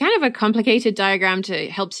create, it's kind of a complicated diagram to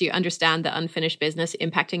helps you understand the unfinished business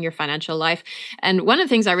impacting your financial life. And one of the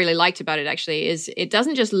things I really liked about it actually is it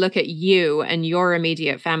doesn't just look at you and your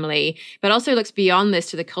immediate family, but also looks beyond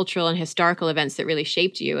this to the cultural and historical events that really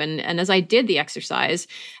shaped you. And as I did the exercise,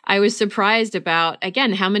 I was surprised about,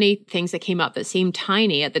 again, how many things that came up that seemed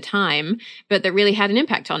tiny at the time, but that really had an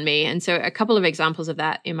impact on me. And so a couple of examples of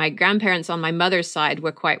that. My grandparents on my mother's side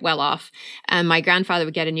were quite well off. And my grandfather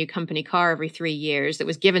would get a new company car every 3 years that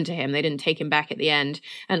was given to him. They didn't take him back at the end.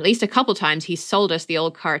 And at least a couple times he sold us the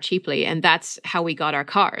old car cheaply. And that's how we got our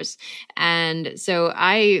cars. And so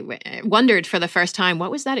I wondered for the first time,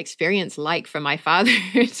 what was that experience like for my father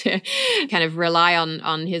to kind of rely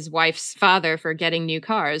on his wife's father for getting new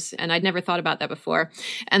cars? And I'd never thought about that before.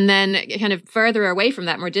 And then kind of further away from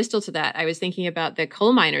that, more distal to that, I was thinking about the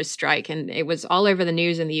coal miners' strike, and it was all over the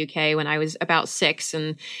news in the UK when I was about 6,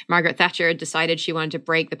 and Margaret Thatcher had decided she wanted to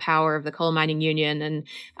break the power of the coal mining union. And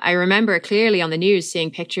I remember clearly on the news seeing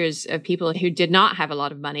pictures of people who did not have a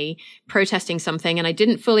lot of money protesting something, and I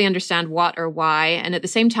didn't fully understand what or why. And at the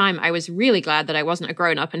same time, I was really glad that I wasn't a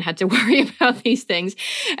grown-up and had to worry about these things.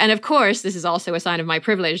 And of course, this is also a sign of my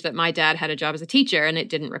privilege that my dad had a job as a teacher, and it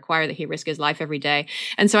didn't require that he risk his life every day.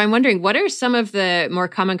 And so I'm wondering, what are some of the more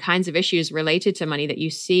common kinds of issues related to money that you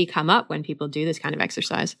see come up when people do this kind of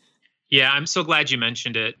exercise? Yeah, I'm so glad you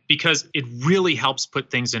mentioned it because it really helps put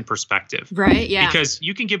things in perspective. Right, yeah. Because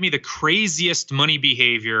you can give me the craziest money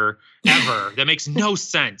behavior ever that makes no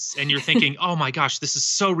sense. And you're thinking, oh my gosh, this is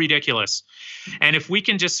so ridiculous. And if we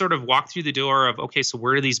can just sort of walk through the door of, okay, so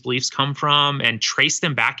where do these beliefs come from and trace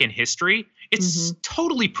them back in history, it's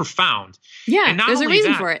totally profound. Yeah, and there's a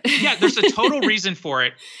reason for it. Yeah, there's a total reason for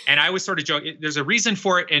it. And I was sort of joking, there's a reason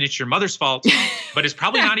for it and it's your mother's fault, but it's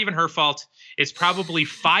probably not even her fault. It's probably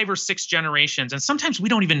 5 or 6 generations. And sometimes we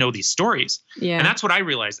don't even know these stories. Yeah. And that's what I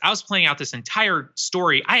realized. I was playing out this entire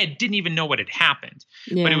story. Didn't even know what had happened,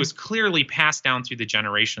 but it was clearly passed down through the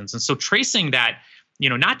generations. And so tracing that,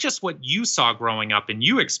 not just what you saw growing up and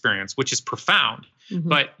you experienced, which is profound,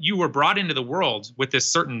 but you were brought into the world with this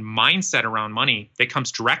certain mindset around money that comes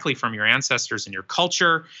directly from your ancestors and your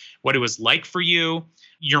culture, what it was like for you,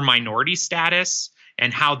 your minority status,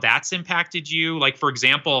 and how that's impacted you. Like, for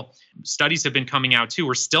example, studies have been coming out too.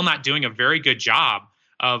 We're still not doing a very good job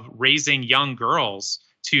of raising young girls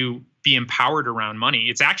to be empowered around money.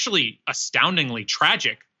 It's actually astoundingly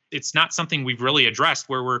tragic. It's not something we've really addressed,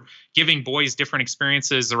 where we're giving boys different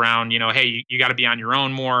experiences around, hey, you got to be on your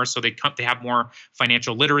own more. So they have more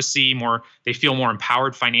financial literacy, they feel more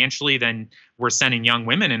empowered financially than we're sending young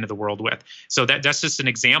women into the world with. So that's just an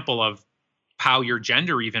example of how your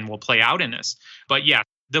gender even will play out in this. But yeah,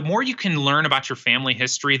 the more you can learn about your family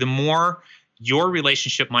history, the more your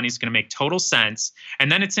relationship money is going to make total sense.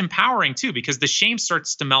 And then it's empowering too, because the shame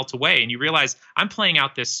starts to melt away and you realize I'm playing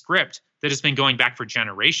out this script that has been going back for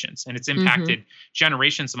generations and it's impacted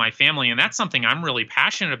generations of my family. And that's something I'm really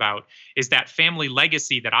passionate about, is that family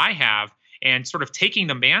legacy that I have, and sort of taking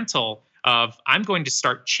the mantle of I'm going to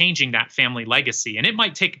start changing that family legacy. And it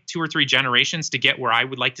might take 2 or 3 generations to get where I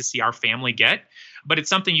would like to see our family get, but it's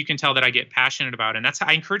something you can tell that I get passionate about. And that's how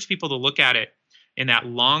I encourage people to look at it in that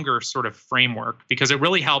longer sort of framework, because it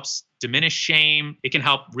really helps diminish shame. It can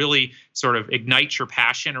help really sort of ignite your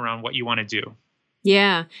passion around what you want to do.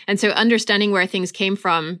 Yeah. And so understanding where things came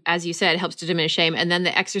from, as you said, helps to diminish shame. And then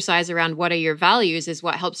the exercise around what are your values is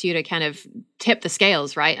what helps you to kind of tip the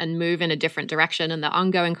scales, right? And move in a different direction. And the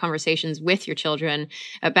ongoing conversations with your children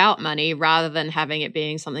about money, rather than having it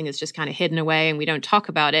being something that's just kind of hidden away and we don't talk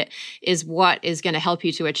about it, is what is going to help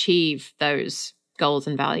you to achieve those goals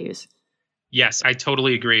and values. Yes, I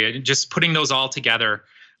totally agree. Just putting those all together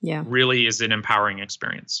really is an empowering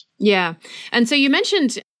experience. Yeah. And so you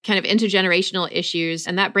mentioned kind of intergenerational issues,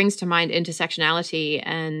 and that brings to mind intersectionality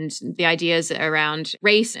and the ideas around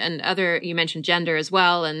race and other, you mentioned gender as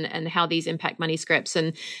well, and how these impact money scripts.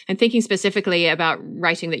 And I'm thinking specifically about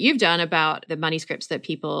writing that you've done about the money scripts that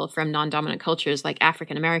people from non-dominant cultures like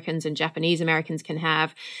African Americans and Japanese Americans can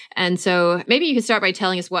have. And so maybe you could start by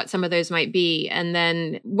telling us what some of those might be. And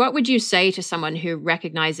then what would you say to someone who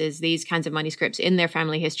recognizes these kinds of money scripts in their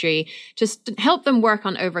family history, just to help them work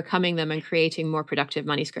on overcoming them and creating more productive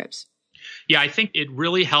money scripts? Yeah, I think it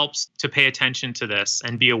really helps to pay attention to this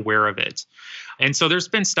and be aware of it. And so there's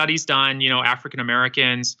been studies done, African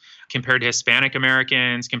Americans compared to Hispanic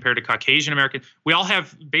Americans, compared to Caucasian Americans. We all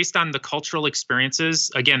have, based on the cultural experiences,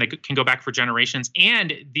 again, that can go back for generations,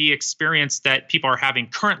 and the experience that people are having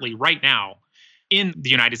currently right now in the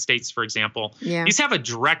United States, for example. Yeah. These have a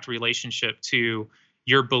direct relationship to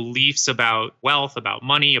your beliefs about wealth, about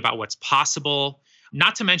money, about what's possible.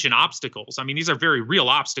 Not to mention obstacles. I mean, these are very real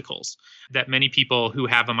obstacles that many people who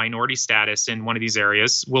have a minority status in one of these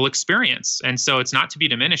areas will experience. And so it's not to be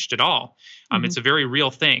diminished at all. It's a very real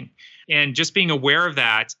thing. And just being aware of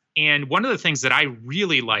that. And one of the things that I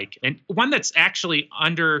really like, and one that's actually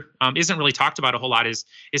isn't really talked about a whole lot, is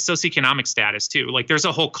socioeconomic status too. Like there's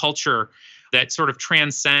a whole culture that sort of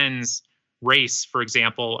transcends race, for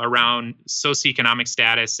example, around socioeconomic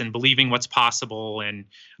status and believing what's possible, and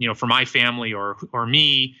for my family or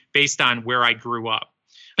me, based on where I grew up,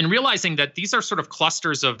 and realizing that these are sort of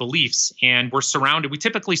clusters of beliefs, and we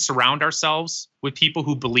typically surround ourselves with people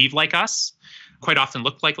who believe like us, quite often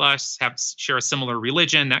look like us, share a similar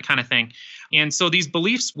religion, that kind of thing. And so these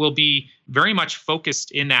beliefs will be very much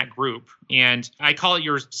focused in that group. And I call it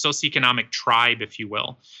your socioeconomic tribe, if you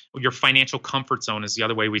will. Your financial comfort zone is the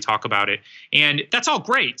other way we talk about it. And that's all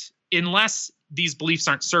great, unless these beliefs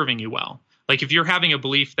aren't serving you well. Like if you're having a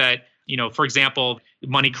belief that, for example,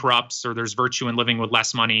 money corrupts, or there's virtue in living with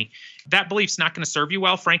less money, that belief's not going to serve you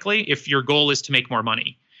well, frankly, if your goal is to make more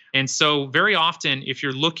money. And so very often, if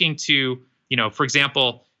you're looking to, for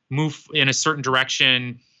example, move in a certain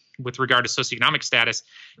direction with regard to socioeconomic status,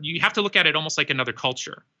 you have to look at it almost like another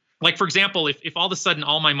culture. Like, for example, if all of a sudden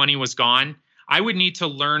all my money was gone, I would need to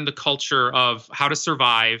learn the culture of how to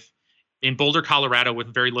survive in Boulder, Colorado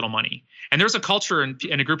with very little money. And there's a culture and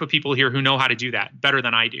a group of people here who know how to do that better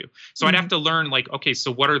than I do. So I'd have to learn, like, okay,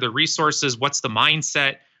 so what are the resources? What's the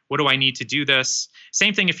mindset? What do I need to do this?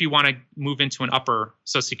 Same thing if you want to move into an upper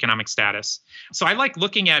socioeconomic status. So I like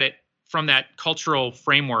looking at it from that cultural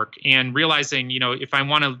framework and realizing, if I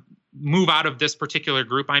want to move out of this particular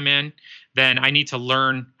group I'm in, then I need to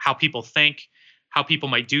learn how people think, how people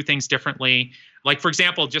might do things differently. Like, for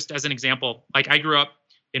example, just as an example, like I grew up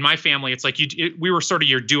in my family, it's like we were sort of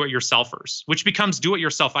your do-it-yourselfers, which becomes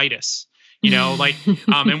do-it-yourself-itis. And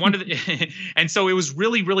so it was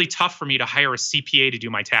really, really tough for me to hire a CPA to do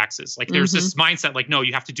my taxes. Like there's this mindset, like, no,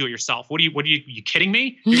 you have to do it yourself. What are you kidding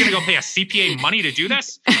me? You're going to go pay a CPA money to do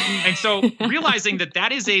this? And so realizing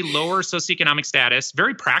that is a lower socioeconomic status,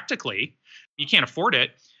 very practically, you can't afford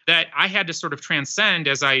it, that I had to sort of transcend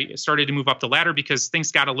as I started to move up the ladder, because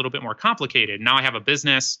things got a little bit more complicated. Now I have a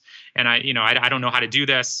business and I don't know how to do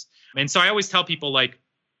this. And so I always tell people, like,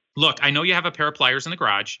 look, I know you have a pair of pliers in the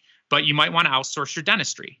garage, but you might want to outsource your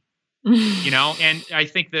dentistry, and I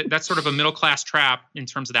think that's sort of a middle-class trap in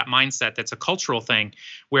terms of that mindset. That's a cultural thing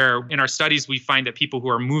where in our studies, we find that people who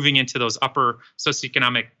are moving into those upper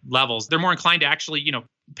socioeconomic levels, they're more inclined to actually,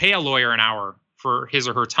 pay a lawyer an hour for his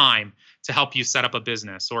or her time to help you set up a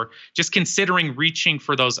business, or just considering reaching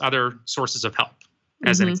for those other sources of help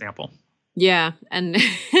as an example. Yeah, and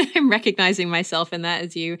I'm recognizing myself in that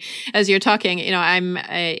as you're talking. You know, I'm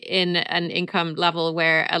in an income level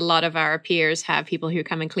where a lot of our peers have people who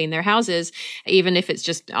come and clean their houses, even if it's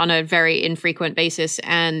just on a very infrequent basis.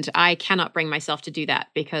 And I cannot bring myself to do that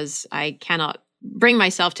because I cannot bring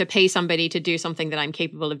myself to pay somebody to do something that I'm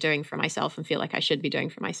capable of doing for myself and feel like I should be doing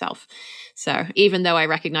for myself. So even though I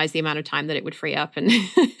recognize the amount of time that it would free up and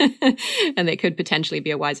and it could potentially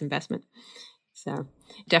be a wise investment. So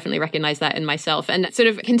definitely recognize that in myself. And sort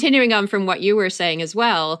of continuing on from what you were saying as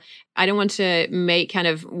well, I don't want to make kind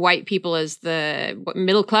of white people as the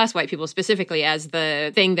middle class white people specifically as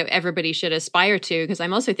the thing that everybody should aspire to, because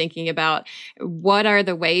I'm also thinking about what are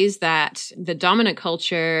the ways that the dominant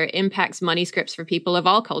culture impacts money scripts for people of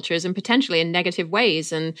all cultures and potentially in negative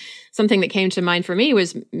ways. And something that came to mind for me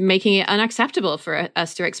was making it unacceptable for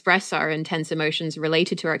us to express our intense emotions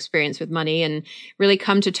related to our experience with money and really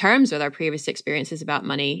come to terms with our previous experiences about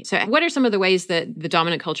money. So what are some of the ways that the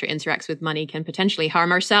dominant culture interacts with money can potentially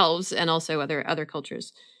harm ourselves and also other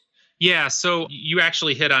cultures? Yeah, so you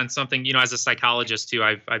actually hit on something, as a psychologist too,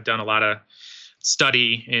 I've done a lot of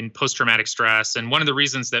study in post-traumatic stress. And one of the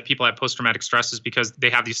reasons that people have post-traumatic stress is because they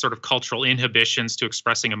have these sort of cultural inhibitions to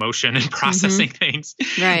expressing emotion and processing things,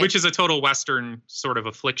 right, which is a total Western sort of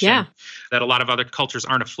affliction that a lot of other cultures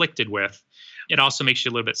aren't afflicted with. It also makes you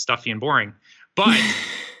a little bit stuffy and boring. But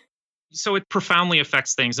so it profoundly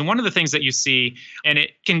affects things. And one of the things that you see, and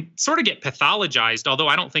it can sort of get pathologized, although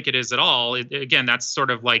I don't think it is at all. Again, that's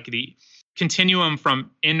sort of like the continuum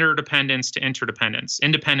from interdependence to interdependence,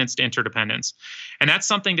 independence to interdependence. And that's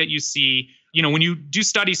something that you see, when you do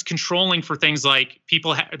studies controlling for things like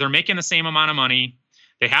people, they're making the same amount of money,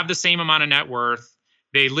 they have the same amount of net worth,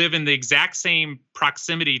 they live in the exact same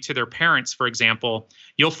proximity to their parents, for example,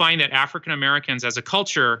 you'll find that African Americans as a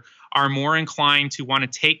culture are more inclined to want to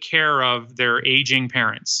take care of their aging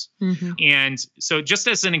parents. And so just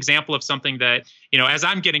as an example of something that, as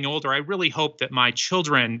I'm getting older, I really hope that my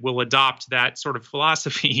children will adopt that sort of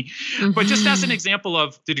philosophy. But just as an example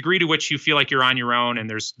of the degree to which you feel like you're on your own and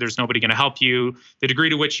there's nobody going to help you, the degree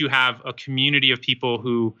to which you have a community of people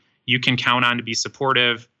who you can count on to be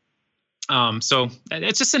supportive. So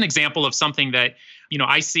it's just an example of something that,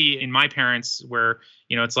 I see in my parents where,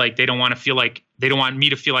 it's like they don't want me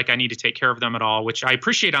to feel like I need to take care of them at all, which I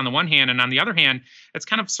appreciate on the one hand. And on the other hand, it's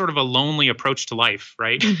kind of sort of a lonely approach to life,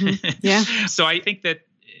 right? Yeah. So I think that,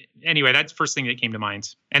 anyway, that's the first thing that came to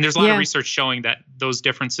mind. And there's a lot of research showing that those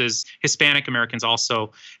differences, Hispanic Americans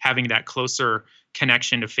also having that closer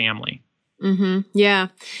connection to family. Yeah.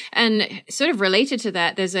 And sort of related to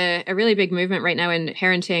that, there's a really big movement right now in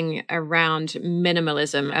parenting around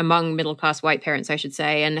minimalism among middle-class white parents, I should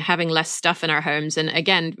say, and having less stuff in our homes. And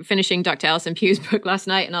again, finishing Dr. Alison Pugh's book last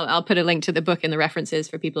night, and I'll put a link to the book in the references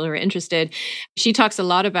for people who are interested. She talks a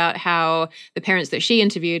lot about how the parents that she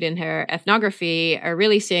interviewed in her ethnography are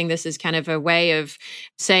really seeing this as kind of a way of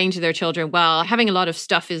saying to their children, well, having a lot of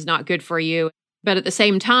stuff is not good for you. But at the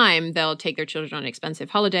same time, they'll take their children on expensive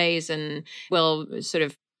holidays and will sort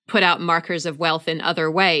of put out markers of wealth in other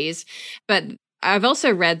ways. But I've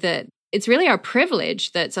also read that it's really our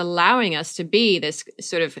privilege that's allowing us to be this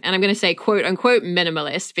sort of, and I'm going to say quote unquote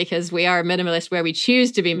minimalist, because we are minimalist where we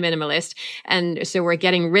choose to be minimalist. And so we're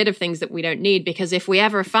getting rid of things that we don't need, because if we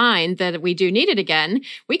ever find that we do need it again,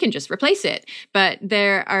 we can just replace it. But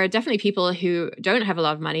there are definitely people who don't have a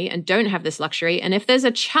lot of money and don't have this luxury. And if there's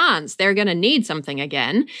a chance they're going to need something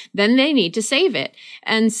again, then they need to save it.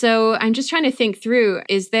 And so I'm just trying to think through,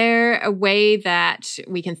 is there a way that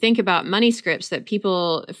we can think about money scripts that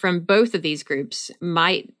people from both of these groups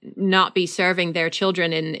might not be serving their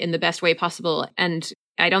children in the best way possible? And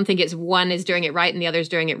I don't think it's one is doing it right and the other is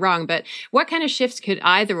doing it wrong, but what kind of shifts could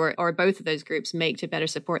either or both of those groups make to better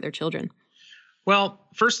support their children? Well,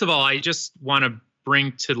 first of all, I just want to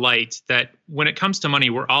bring to light that when it comes to money,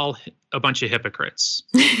 we're all a bunch of hypocrites.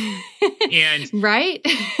 And right.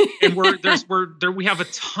 And we have a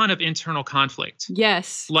ton of internal conflict.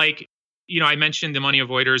 Yes. Like, I mentioned the money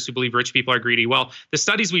avoiders who believe rich people are greedy. Well, the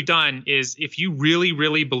studies we've done is if you really,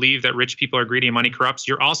 really believe that rich people are greedy and money corrupts,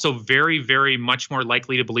 you're also very, very much more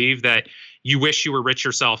likely to believe that you wish you were rich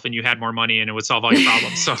yourself and you had more money and it would solve all your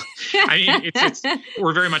problems. So, I mean,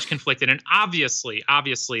 we're very much conflicted. And obviously,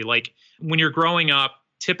 like when you're growing up,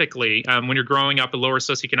 typically, when you're growing up a lower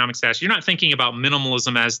socioeconomic status, you're not thinking about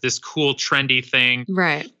minimalism as this cool, trendy thing,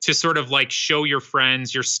 right? To sort of like show your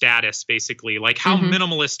friends your status, basically. Like, how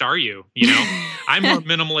minimalist are you? I'm more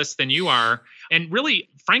minimalist than you are. And really,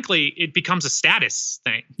 frankly, it becomes a status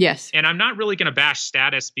thing. Yes. And I'm not really going to bash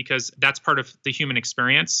status because that's part of the human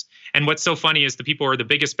experience. And what's so funny is the people who are the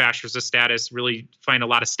biggest bashers of status really find a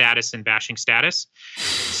lot of status in bashing status.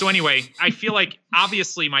 So anyway, I feel like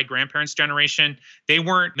obviously my grandparents' generation, they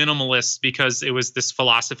weren't minimalists because it was this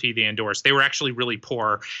philosophy they endorsed. They were actually really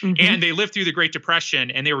poor. And they lived through the Great Depression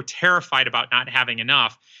and they were terrified about not having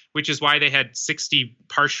enough, which is why they had 60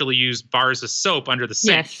 partially used bars of soap under the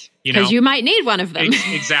sink. Yes, because you might need one of them.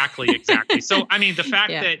 Exactly. So, I mean, the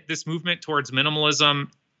fact that this movement towards minimalism,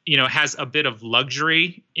 has a bit of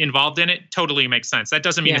luxury involved in it totally makes sense. That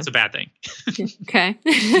doesn't mean it's a bad thing. Okay.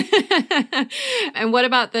 And what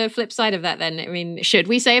about the flip side of that then? I mean, should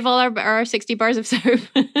we save all our 60 bars of soap?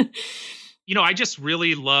 I just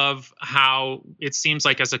really love how it seems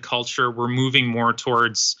like as a culture, we're moving more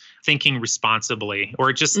towards thinking responsibly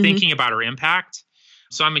or just thinking about our impact.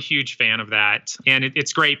 So I'm a huge fan of that. And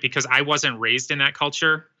it's great because I wasn't raised in that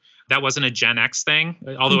culture. That wasn't a Gen X thing,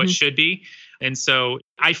 although it should be. And so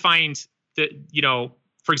I find that,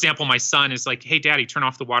 for example, my son is like, hey, Daddy, turn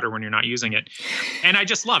off the water when you're not using it. And I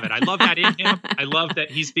just love it. I love that in him. I love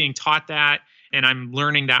that he's being taught that. And I'm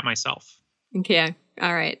learning that myself. Okay.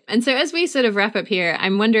 All right. And so as we sort of wrap up here,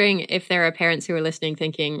 I'm wondering if there are parents who are listening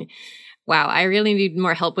thinking, wow, I really need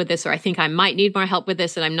more help with this, or I think I might need more help with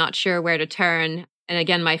this, and I'm not sure where to turn. And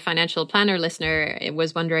again, my financial planner listener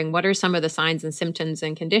was wondering, what are some of the signs and symptoms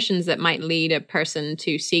and conditions that might lead a person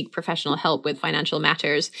to seek professional help with financial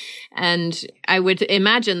matters? And I would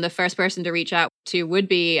imagine the first person to reach out to would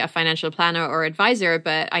be a financial planner or advisor.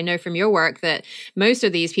 But I know from your work that most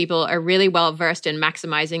of these people are really well versed in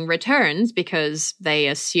maximizing returns because they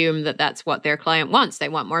assume that that's what their client wants. They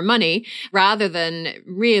want more money rather than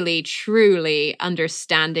really, truly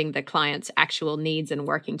understanding the client's actual needs and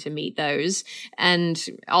working to meet those. And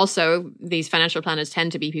also, these financial planners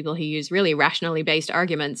tend to be people who use really rationally based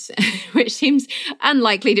arguments, which seems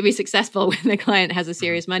unlikely to be successful when the client has a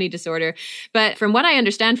serious money disorder. But from what I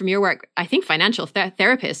understand from your work, I think financial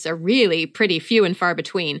therapists are really pretty few and far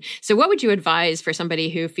between. So what would you advise for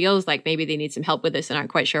somebody who feels like maybe they need some help with this and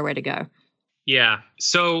aren't quite sure where to go? Yeah.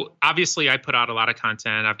 So obviously I put out a lot of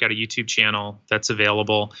content. I've got a YouTube channel that's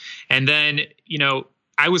available. And then,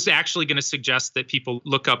 I was actually going to suggest that people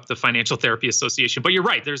look up the Financial Therapy Association, but you're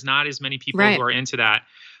right. There's not as many people who are into that.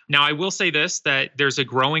 Now, I will say this, that there's a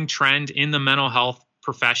growing trend in the mental health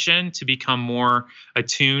profession to become more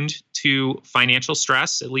attuned to financial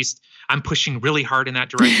stress. At least I'm pushing really hard in that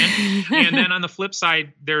direction. And then on the flip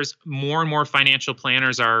side, there's more and more financial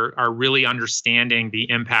planners are really understanding the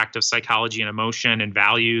impact of psychology and emotion and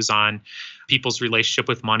values on people's relationship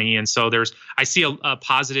with money. And so I see a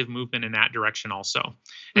positive movement in that direction also.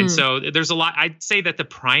 And so there's a lot. I'd say that the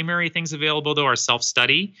primary things available, though, are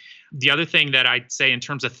self-study. The other thing that I'd say in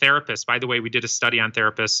terms of therapists, by the way, we did a study on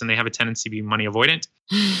therapists and they have a tendency to be money avoidant.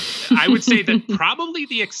 I would say that probably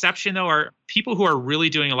the exception, though, are people who are really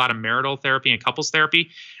doing a lot of marital therapy and couples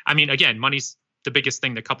therapy. I mean, again, money's the biggest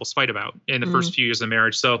thing that couples fight about in the first few years of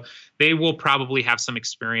marriage. So they will probably have some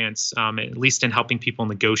experience, at least in helping people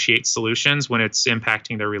negotiate solutions when it's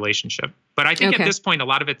impacting their relationship. But I think at this point, a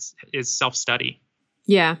lot of it is self-study.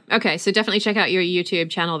 Yeah. Okay. So definitely check out your YouTube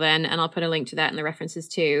channel then, and I'll put a link to that in the references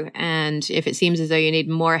too. And if it seems as though you need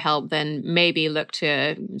more help, then maybe look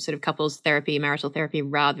to sort of couples therapy, marital therapy,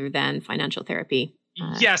 rather than financial therapy.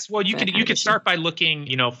 Yes. Well, you could start by looking,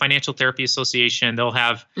 Financial Therapy Association. They'll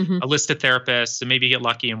have a list of therapists and maybe get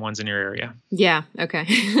lucky and one's in your area. Yeah. Okay.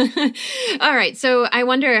 All right. So I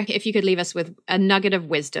wonder if you could leave us with a nugget of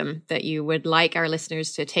wisdom that you would like our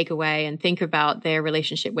listeners to take away and think about their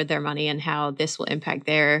relationship with their money and how this will impact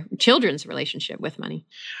their children's relationship with money.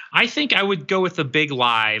 I think I would go with the big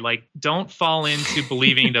lie. Like, don't fall into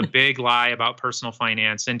believing the big lie about personal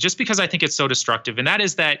finance. And just because I think it's so destructive, and that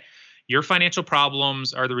is that your financial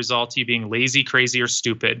problems are the result of you being lazy, crazy, or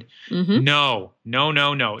stupid. No.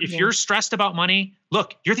 If you're stressed about money,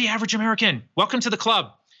 look, you're the average American. Welcome to the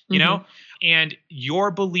club, you know? And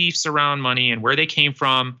your beliefs around money and where they came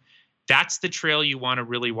from, that's the trail you want to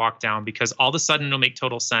really walk down, because all of a sudden it'll make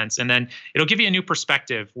total sense. And then it'll give you a new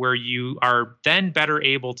perspective where you are then better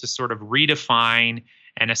able to sort of redefine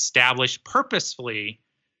and establish purposefully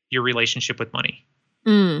your relationship with money.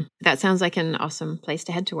 That sounds like an awesome place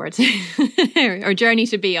to head towards or journey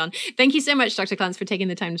to be on. Thank you so much, Dr. Clance, for taking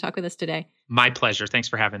the time to talk with us today. My pleasure. Thanks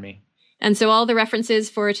for having me. And so all the references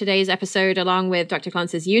for today's episode, along with Dr.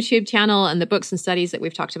 Clance's YouTube channel and the books and studies that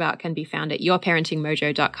we've talked about, can be found at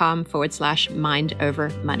yourparentingmojo.com/mind over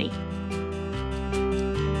money.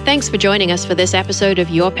 Thanks for joining us for this episode of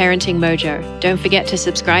Your Parenting Mojo. Don't forget to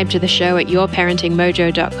subscribe to the show at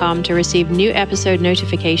yourparentingmojo.com to receive new episode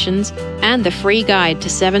notifications and the free guide to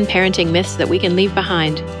 7 parenting myths that we can leave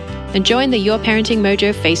behind. And join the Your Parenting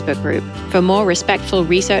Mojo Facebook group for more respectful,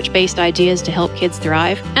 research-based ideas to help kids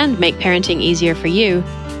thrive and make parenting easier for you.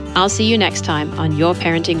 I'll see you next time on Your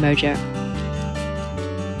Parenting Mojo.